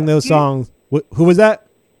that sang those songs. Who was that?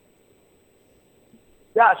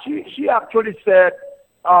 Yeah, she actually said,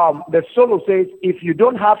 the solo says, if you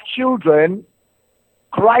don't have children,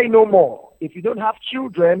 cry no more. If you don't have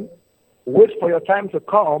children, wait for your time to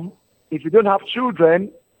come. If you don't have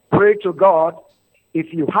children, pray to God.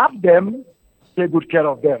 If you have them, take good care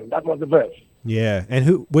of them. That was the verse. Yeah,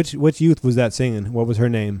 and which youth was that singing? What was her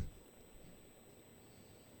name?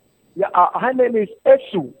 Yeah, her name is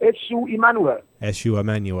Eshu Emmanuel. Eshu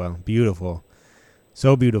Emmanuel. Beautiful.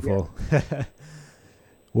 So beautiful. Yeah.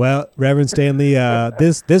 Well, Reverend Stanley,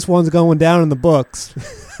 this one's going down in the books.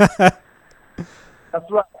 That's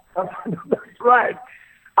right. That's right.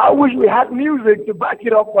 I wish we had music to back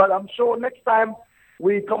it up, but I'm sure next time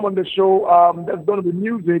we come on the show, there's going to be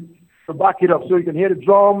music to back it up, so you can hear the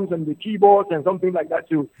drums and the keyboards and something like that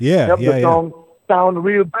to help the song sound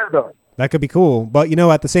real better. That could be cool, but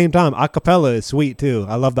at the same time, acapella is sweet too.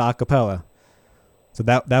 I love the acapella. So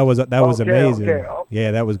that was amazing. Okay.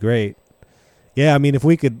 Yeah, that was great. Yeah, I mean, if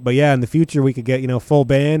we could, but yeah, in the future we could get full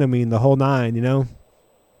band. I mean, the whole 9.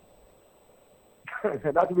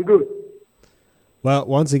 That would be good. Well,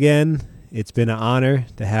 once again, it's been an honor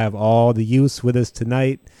to have all the youths with us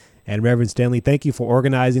tonight. And Reverend Stanley, thank you for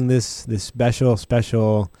organizing this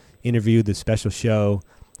special interview, this special show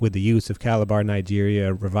with the youths of Calabar,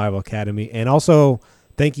 Nigeria Revival Academy. And also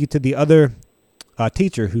thank you to the other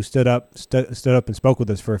teacher who stood up and spoke with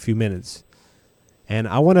us for a few minutes. And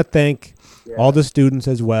I want to thank all the students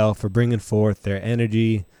as well for bringing forth their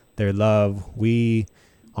energy, their love. We,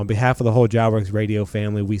 on behalf of the whole Jah Works Radio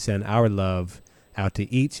family, we send our love out to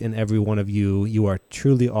each and every one of you. You are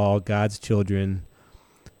truly all God's children.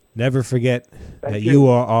 Never forget that you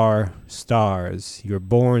are our stars. You're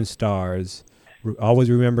born stars. Always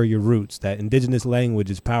remember your roots. That indigenous language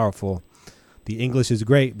is powerful. The English is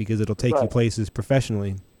great because it'll take you places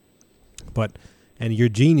professionally. And your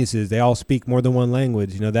geniuses, they all speak more than one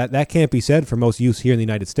language. That can't be said for most youths here in the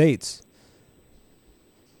United States.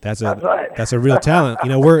 That's a real talent.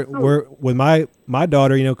 We're with my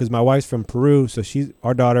daughter, because my wife's from Peru, so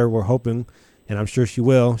our daughter, we're hoping, and I'm sure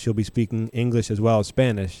she'll be speaking English as well as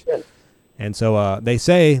Spanish. Yes. And so they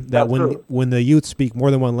say that when the youth speak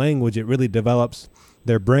more than one language, it really develops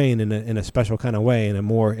their brain in a special kind of way, in a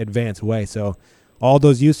more advanced way. So all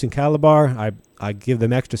those youths in Calabar, I give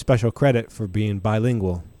them extra special credit for being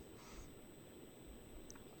bilingual.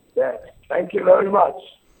 Yes, thank you very much.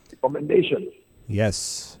 Commendation.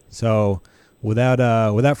 Yes. So without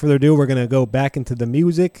further ado, we're going to go back into the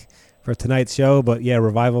music for tonight's show. But yeah,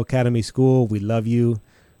 Revival Academy School, we love you.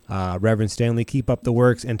 Reverend Stanley, keep up the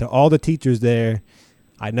works. And to all the teachers there,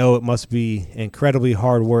 I know it must be incredibly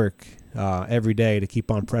hard work every day to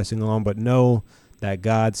keep on pressing on, but know that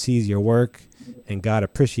God sees your work and God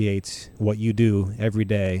appreciates what you do every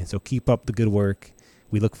day. So keep up the good work.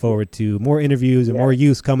 We look forward to more interviews and more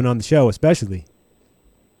youth coming on the show, especially.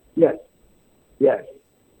 Yes. Yes.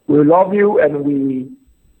 We love you, and we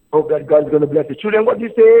hope that God's going to bless the children. What do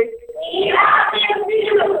you say?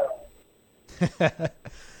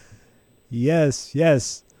 Yes,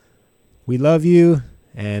 yes. We love you,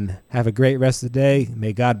 and have a great rest of the day.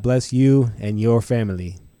 May God bless you and your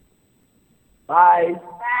family. Bye.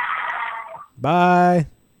 Bye.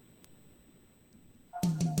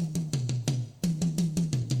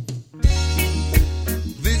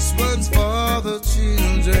 This one's for the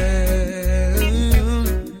children.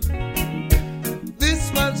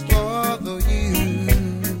 This one's for the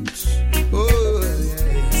youth. Oh,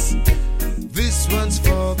 yes. This one's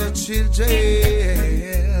for the children.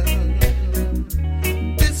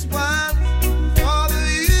 This one's for the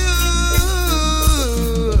youth.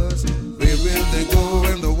 Where will they go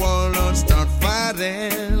when the warlords start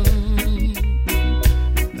fighting?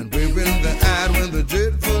 And where will they hide when the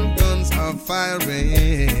dreadful guns are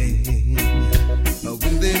firing? How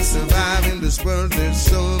will they survive in this world? There's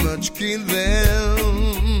so much killing.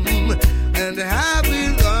 And how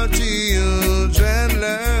will our children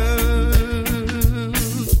learn?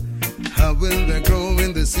 How will they grow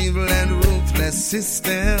in this evil and ruthless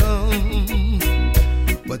system?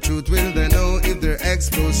 What truth will they know if they're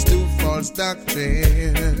exposed to false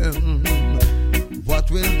doctrine? What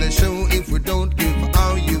will they show if we don't give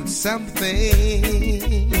our youth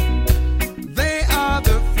something? They are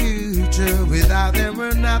the future, without them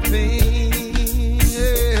we're nothing.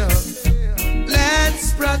 Yeah.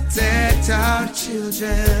 Let's protect our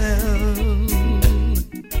children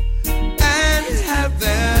and help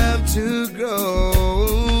them to grow.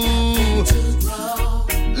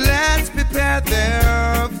 Let's prepare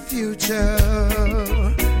their future.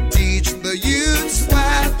 Teach the youths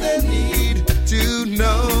what they need to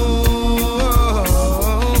know.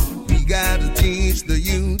 We gotta teach the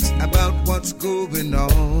youth about what's going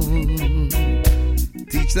on.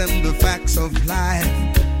 Teach them the facts of life,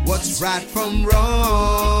 what's right from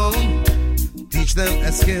wrong. Teach them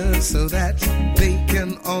a skill so that they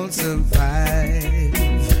can all survive.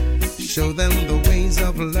 Show them the ways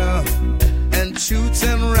of love and truth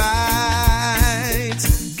and right.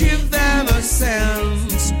 Give them a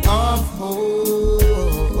sense of hope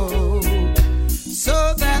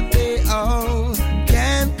so that they all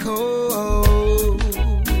can cope.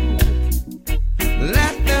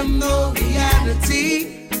 Let them know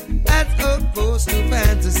reality as opposed to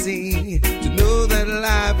fantasy, to know that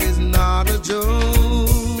life is not a joke.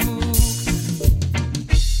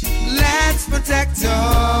 Let's protect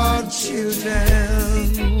our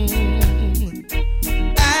children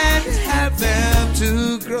and help them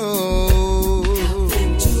to grow.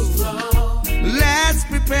 Let's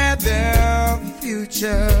prepare their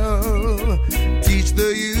future. Teach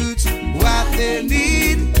the youth what they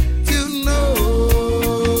need to know.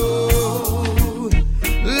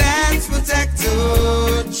 Let's protect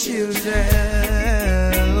our children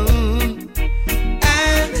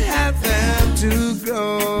and help them to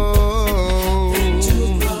grow.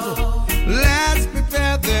 Let's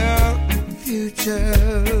prepare their future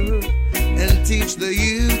and teach the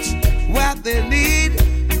youth what they need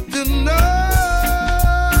to know.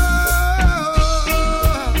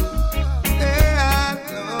 Yeah,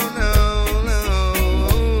 no.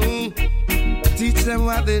 Teach them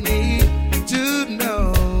what they need to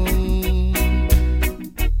know.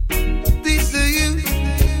 Teach the youth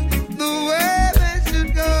the way they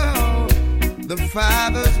should go, the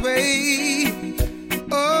Father's way.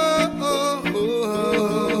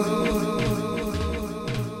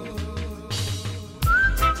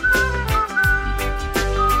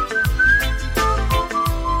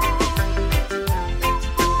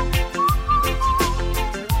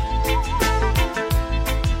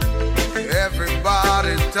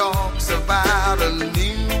 Everybody talks about a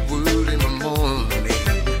new world in the morning,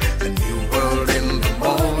 a new world in the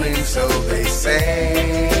morning, so they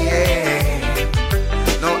say.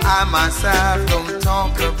 No, I myself don't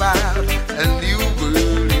talk about a new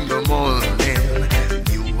world in the morning.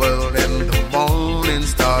 New world in the morning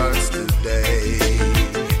starts today.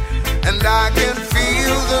 And I can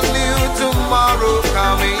feel the new tomorrow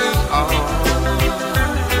coming on.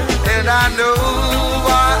 And I know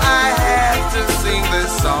why I have to sing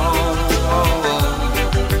this song.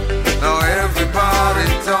 Now everybody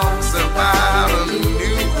talks about a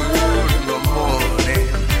new world in the morning.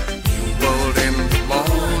 New world in the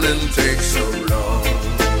morning takes so long.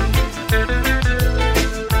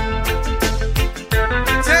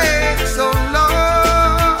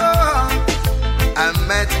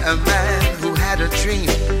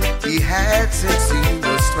 had since he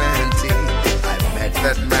was 20. I met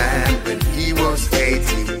that man when he was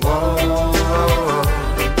 81.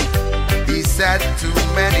 He said too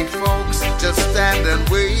many folks just stand and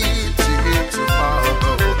wait till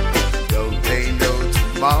tomorrow. Don't they know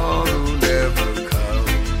tomorrow never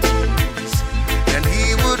comes? And he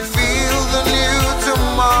would feel the new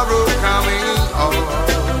tomorrow coming on.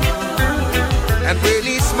 And when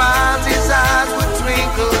he smiled, his eyes would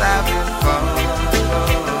twinkle, having fun.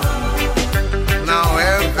 Now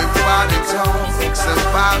everybody talks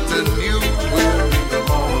about a new world in the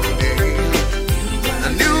morning. A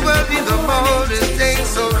new world in the morning takes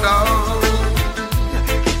so long.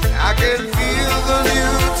 I can feel the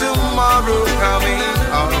new tomorrow coming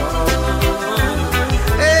on.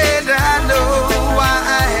 And I know why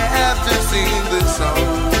I have to sing this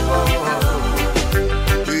song.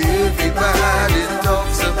 Everybody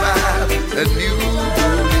talks about a new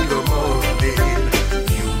world in the morning.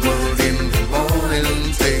 New world in the morning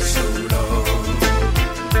takes so long.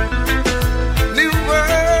 New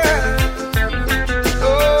world,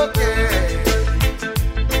 okay.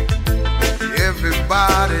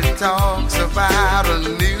 Everybody talks about a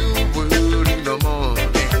new world in the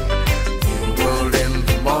morning. New world in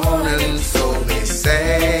the morning, so they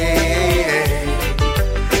say.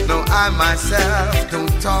 No, I myself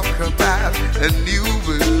don't talk about a new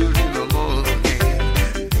world in the morning.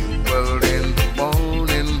 New world in the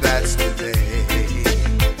morning, that's today.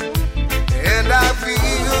 And I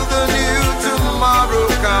feel the new tomorrow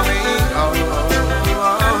coming on.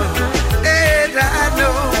 And I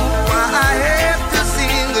know why I have to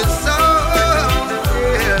sing this song.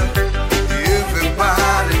 Yeah.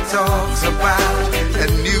 Everybody talks about a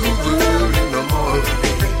new world in the morning.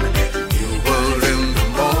 New world in the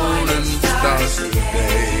morning starts today.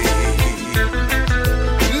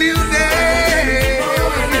 New day,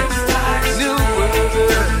 new world,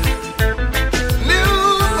 new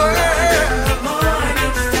world,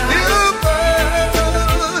 new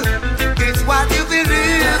world. It's what you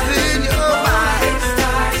believe in your mind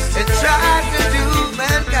and try to do,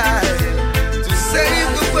 mankind, to save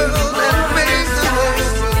the world and make the world.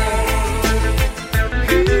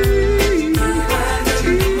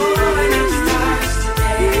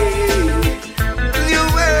 New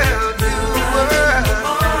world, new world,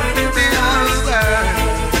 new world.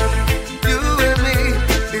 You and me,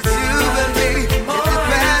 it's you and me, it's the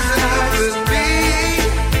past and you and me.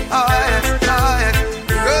 Oh yes,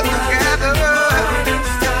 go together,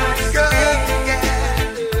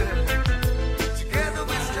 together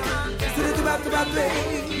we're strong.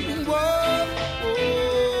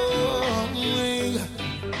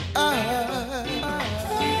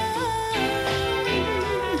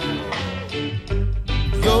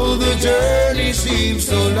 Though the journey seems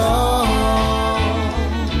so long,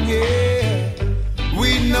 yeah, we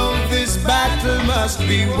know this battle must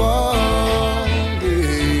be won,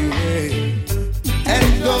 yeah. And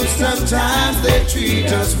though sometimes they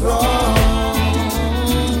treat us wrong,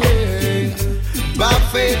 yeah, by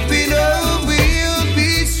faith we know we'll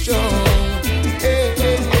be strong,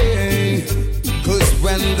 yeah. 'Cause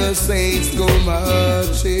when the saints go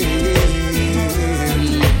marching,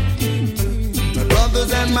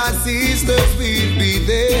 brothers and my sisters, we'll be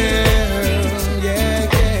there, yeah,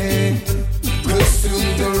 yeah. 'Cause soon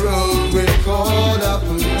the road will call up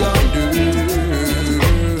yonder.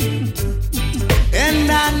 And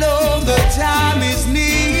I know the time is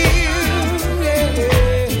near, yeah.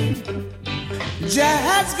 Jah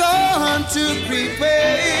has gone to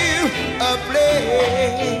prepare a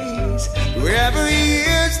place wherever he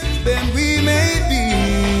is, then we may be.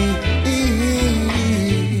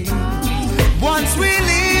 Once we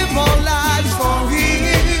live our lives for him,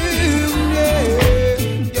 yeah,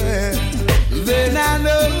 yeah, then I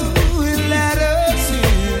know he'll let us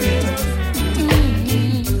in.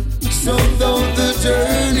 So though the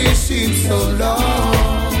journey seems so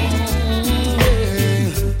long, yeah,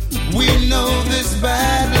 we know this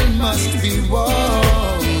battle must be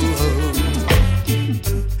won.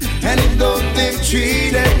 And though they've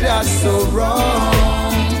treated us so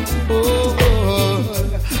wrong, oh,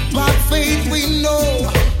 by faith we know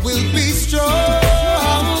we'll be strong.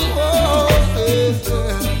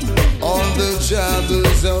 On the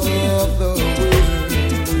troubles of the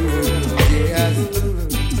world, yes.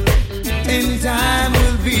 In time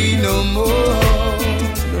will be no more,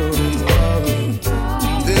 no more.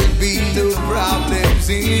 There'll be no problems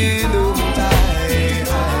in the life.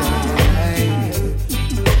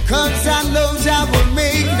 'Cause I know Jah will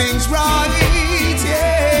make things right,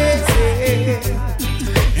 yes,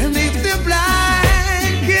 yeah. And if the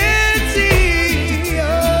blind can see,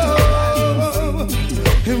 oh,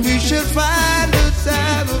 and we should find the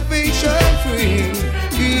salvation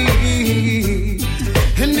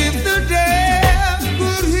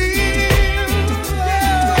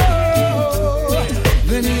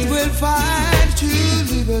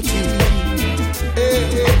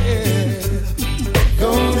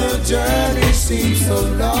seem so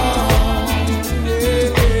long.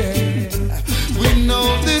 Yeah. We know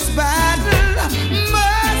this battle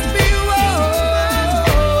must be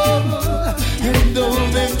won, and though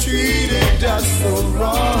they've treated us so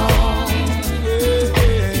wrong, yeah.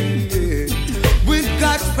 With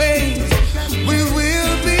God's faith we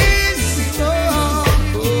will be strong.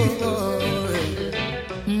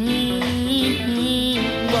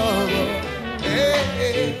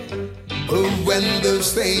 When the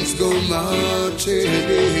saints go marching,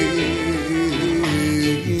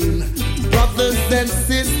 brothers and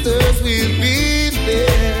sisters will be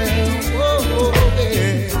there. Oh,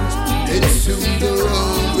 yes. And soon the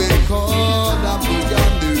road will call up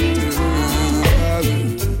yonder,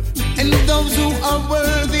 and those who are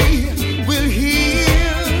worthy will hear.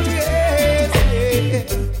 Yes, yes.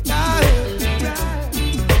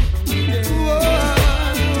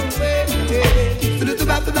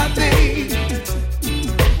 About that day.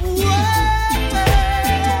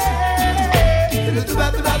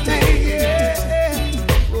 About that day.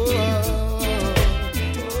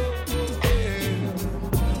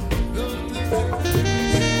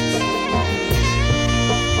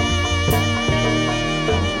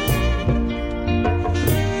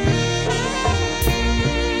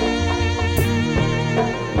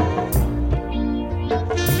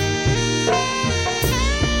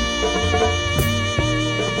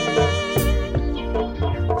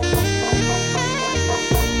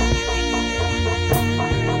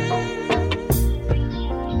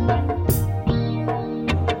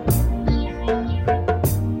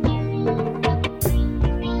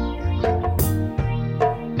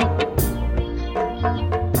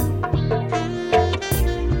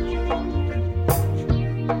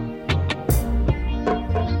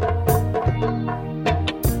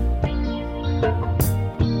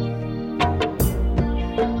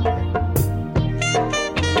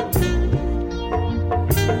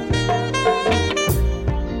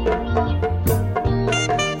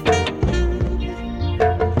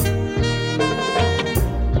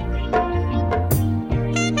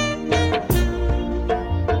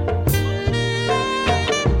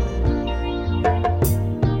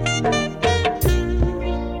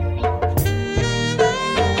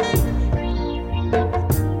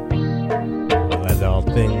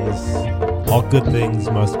 Good things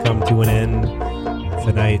must come to an end.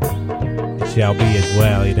 Tonight it shall be as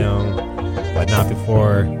well, you know, but not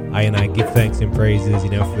before I give thanks and praises,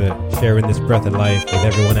 you know, for sharing this breath of life with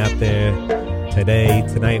everyone out there today,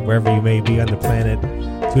 tonight, wherever you may be on the planet,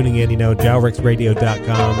 tuning in. You know,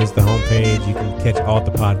 JahWorksRadio.com is the homepage. You can catch all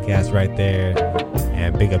the podcasts right there,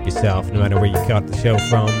 and big up yourself no matter where you caught the show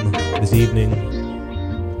from this evening.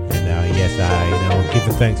 Yes, I,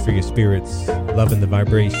 giving thanks for your spirits, loving the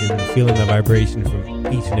vibration, feeling the vibration from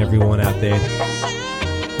each and every one out there.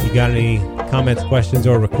 If you got any comments, questions,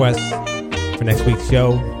 or requests for next week's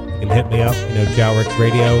show, you can hit me up,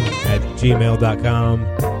 JahWorksRadio@gmail.com.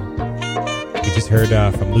 You just heard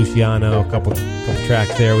from Luciano, a couple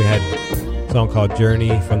tracks there. We had a song called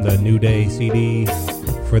Journey from the New Day CD.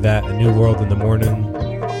 For that, A New World in the Morning.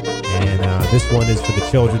 And this one is for the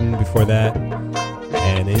children before that.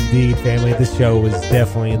 And indeed, family, this show was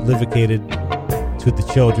definitely dedicated to the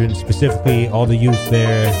children, specifically all the youth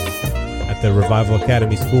there at the Revival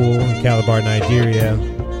Academy School in Calabar, Nigeria.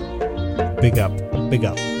 Big up, big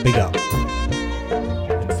up, big up.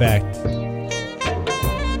 In fact,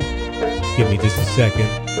 give me just a second.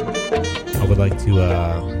 I would like to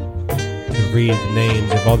read the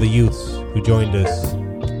names of all the youths who joined us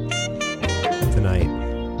tonight.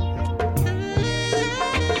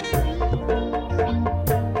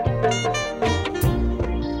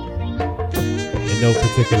 No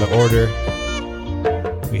particular order.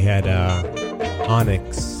 We had Onyx,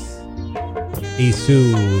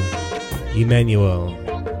 Isu, Emmanuel,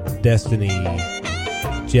 Destiny,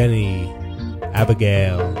 Jenny,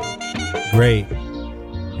 Abigail, Great,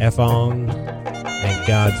 Efong, and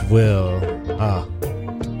God's Will.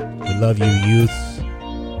 We love you, youths.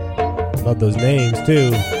 Love those names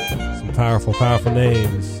too. Some powerful, powerful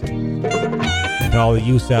names. And all the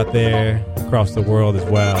youths out there across the world as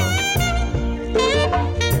well.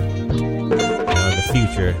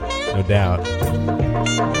 Future, no doubt.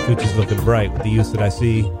 Future's looking bright with the youth that I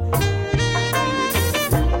see.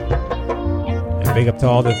 And big up to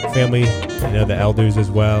all the family, the elders as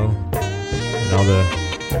well, and all the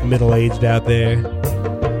middle-aged out there.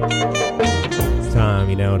 It's time,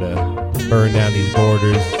 to burn down these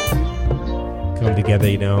borders, come together,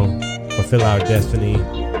 fulfill our destiny.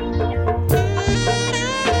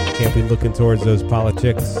 Can't be looking towards those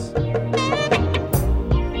politics.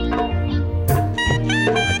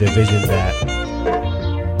 Division that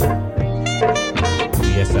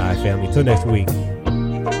side, family. Till next week.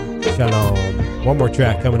 Shalom. One more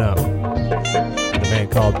track coming up. A man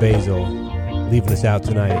called Basil, leaving us out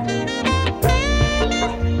tonight.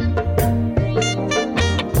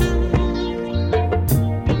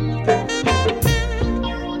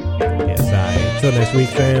 Yes, till next week,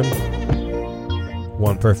 fam.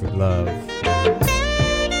 One perfect love.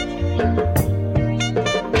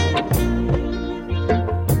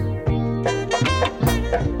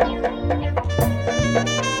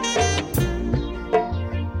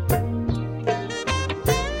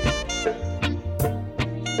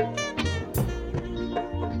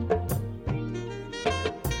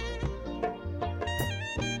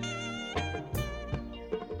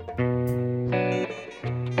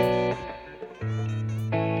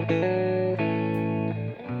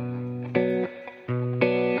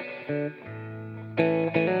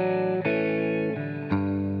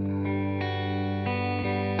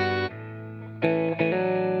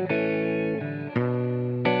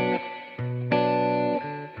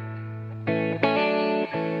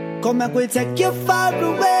 Come and we'll take you far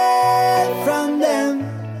away from them.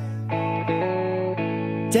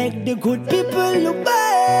 Take the good people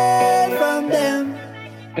away from them.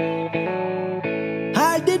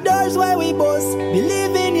 Hide the doors where we both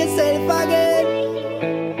believe in yourself again.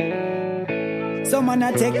 Someone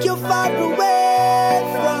I take you far away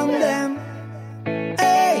from them.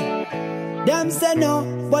 Hey, them say no,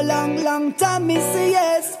 but long time me say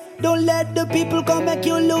yes. Don't let the people come make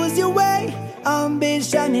you lose your way.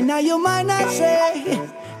 Ambition in your mind, I say.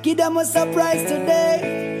 Give them a surprise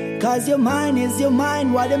today. Cause your mind is your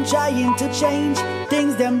mind, what them trying to change.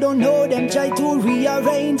 Things them don't know, them try to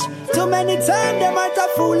rearrange. Too many times them might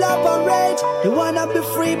have full up on rage. They wanna be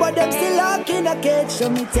free, but them still locked in a cage. So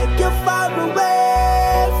me take you far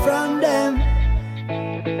away from them.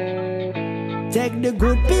 Take the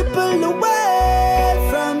good people away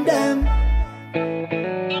from them.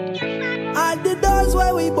 At the doors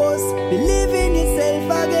where we both believe in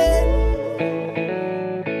yourself again.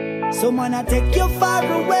 Someone I take you far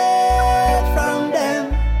away from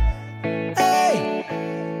them. Hey,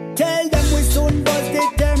 tell them we soon bust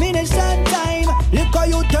determination time. Look how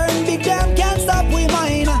you turn big, them can't stop we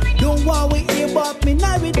mine. Don't want we hear but me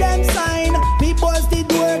not with them sign. Me bust the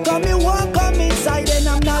door, come me won't come inside. And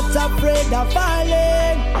I'm not afraid of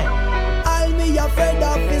falling. All me afraid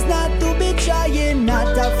of is not to be trying.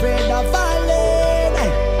 Not afraid of falling.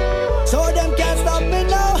 So them can't stop me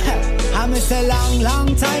now. I miss a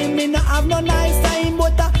long time. Me not have no nice time,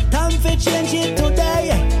 but time for change it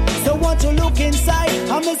today. So want to look inside.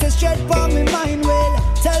 I miss a straight for me mind.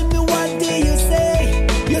 Well, tell me what do you say?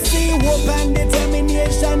 You see hope and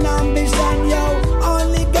determination, ambition, yo.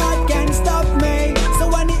 Only God can stop me. So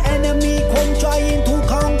when the enemy come trying to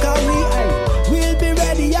conquer me, we'll be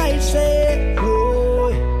ready, I say. Oh.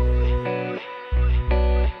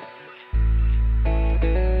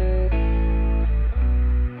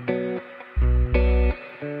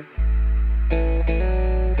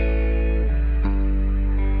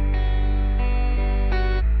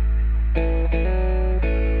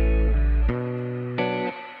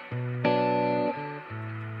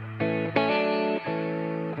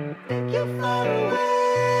 Take you far away.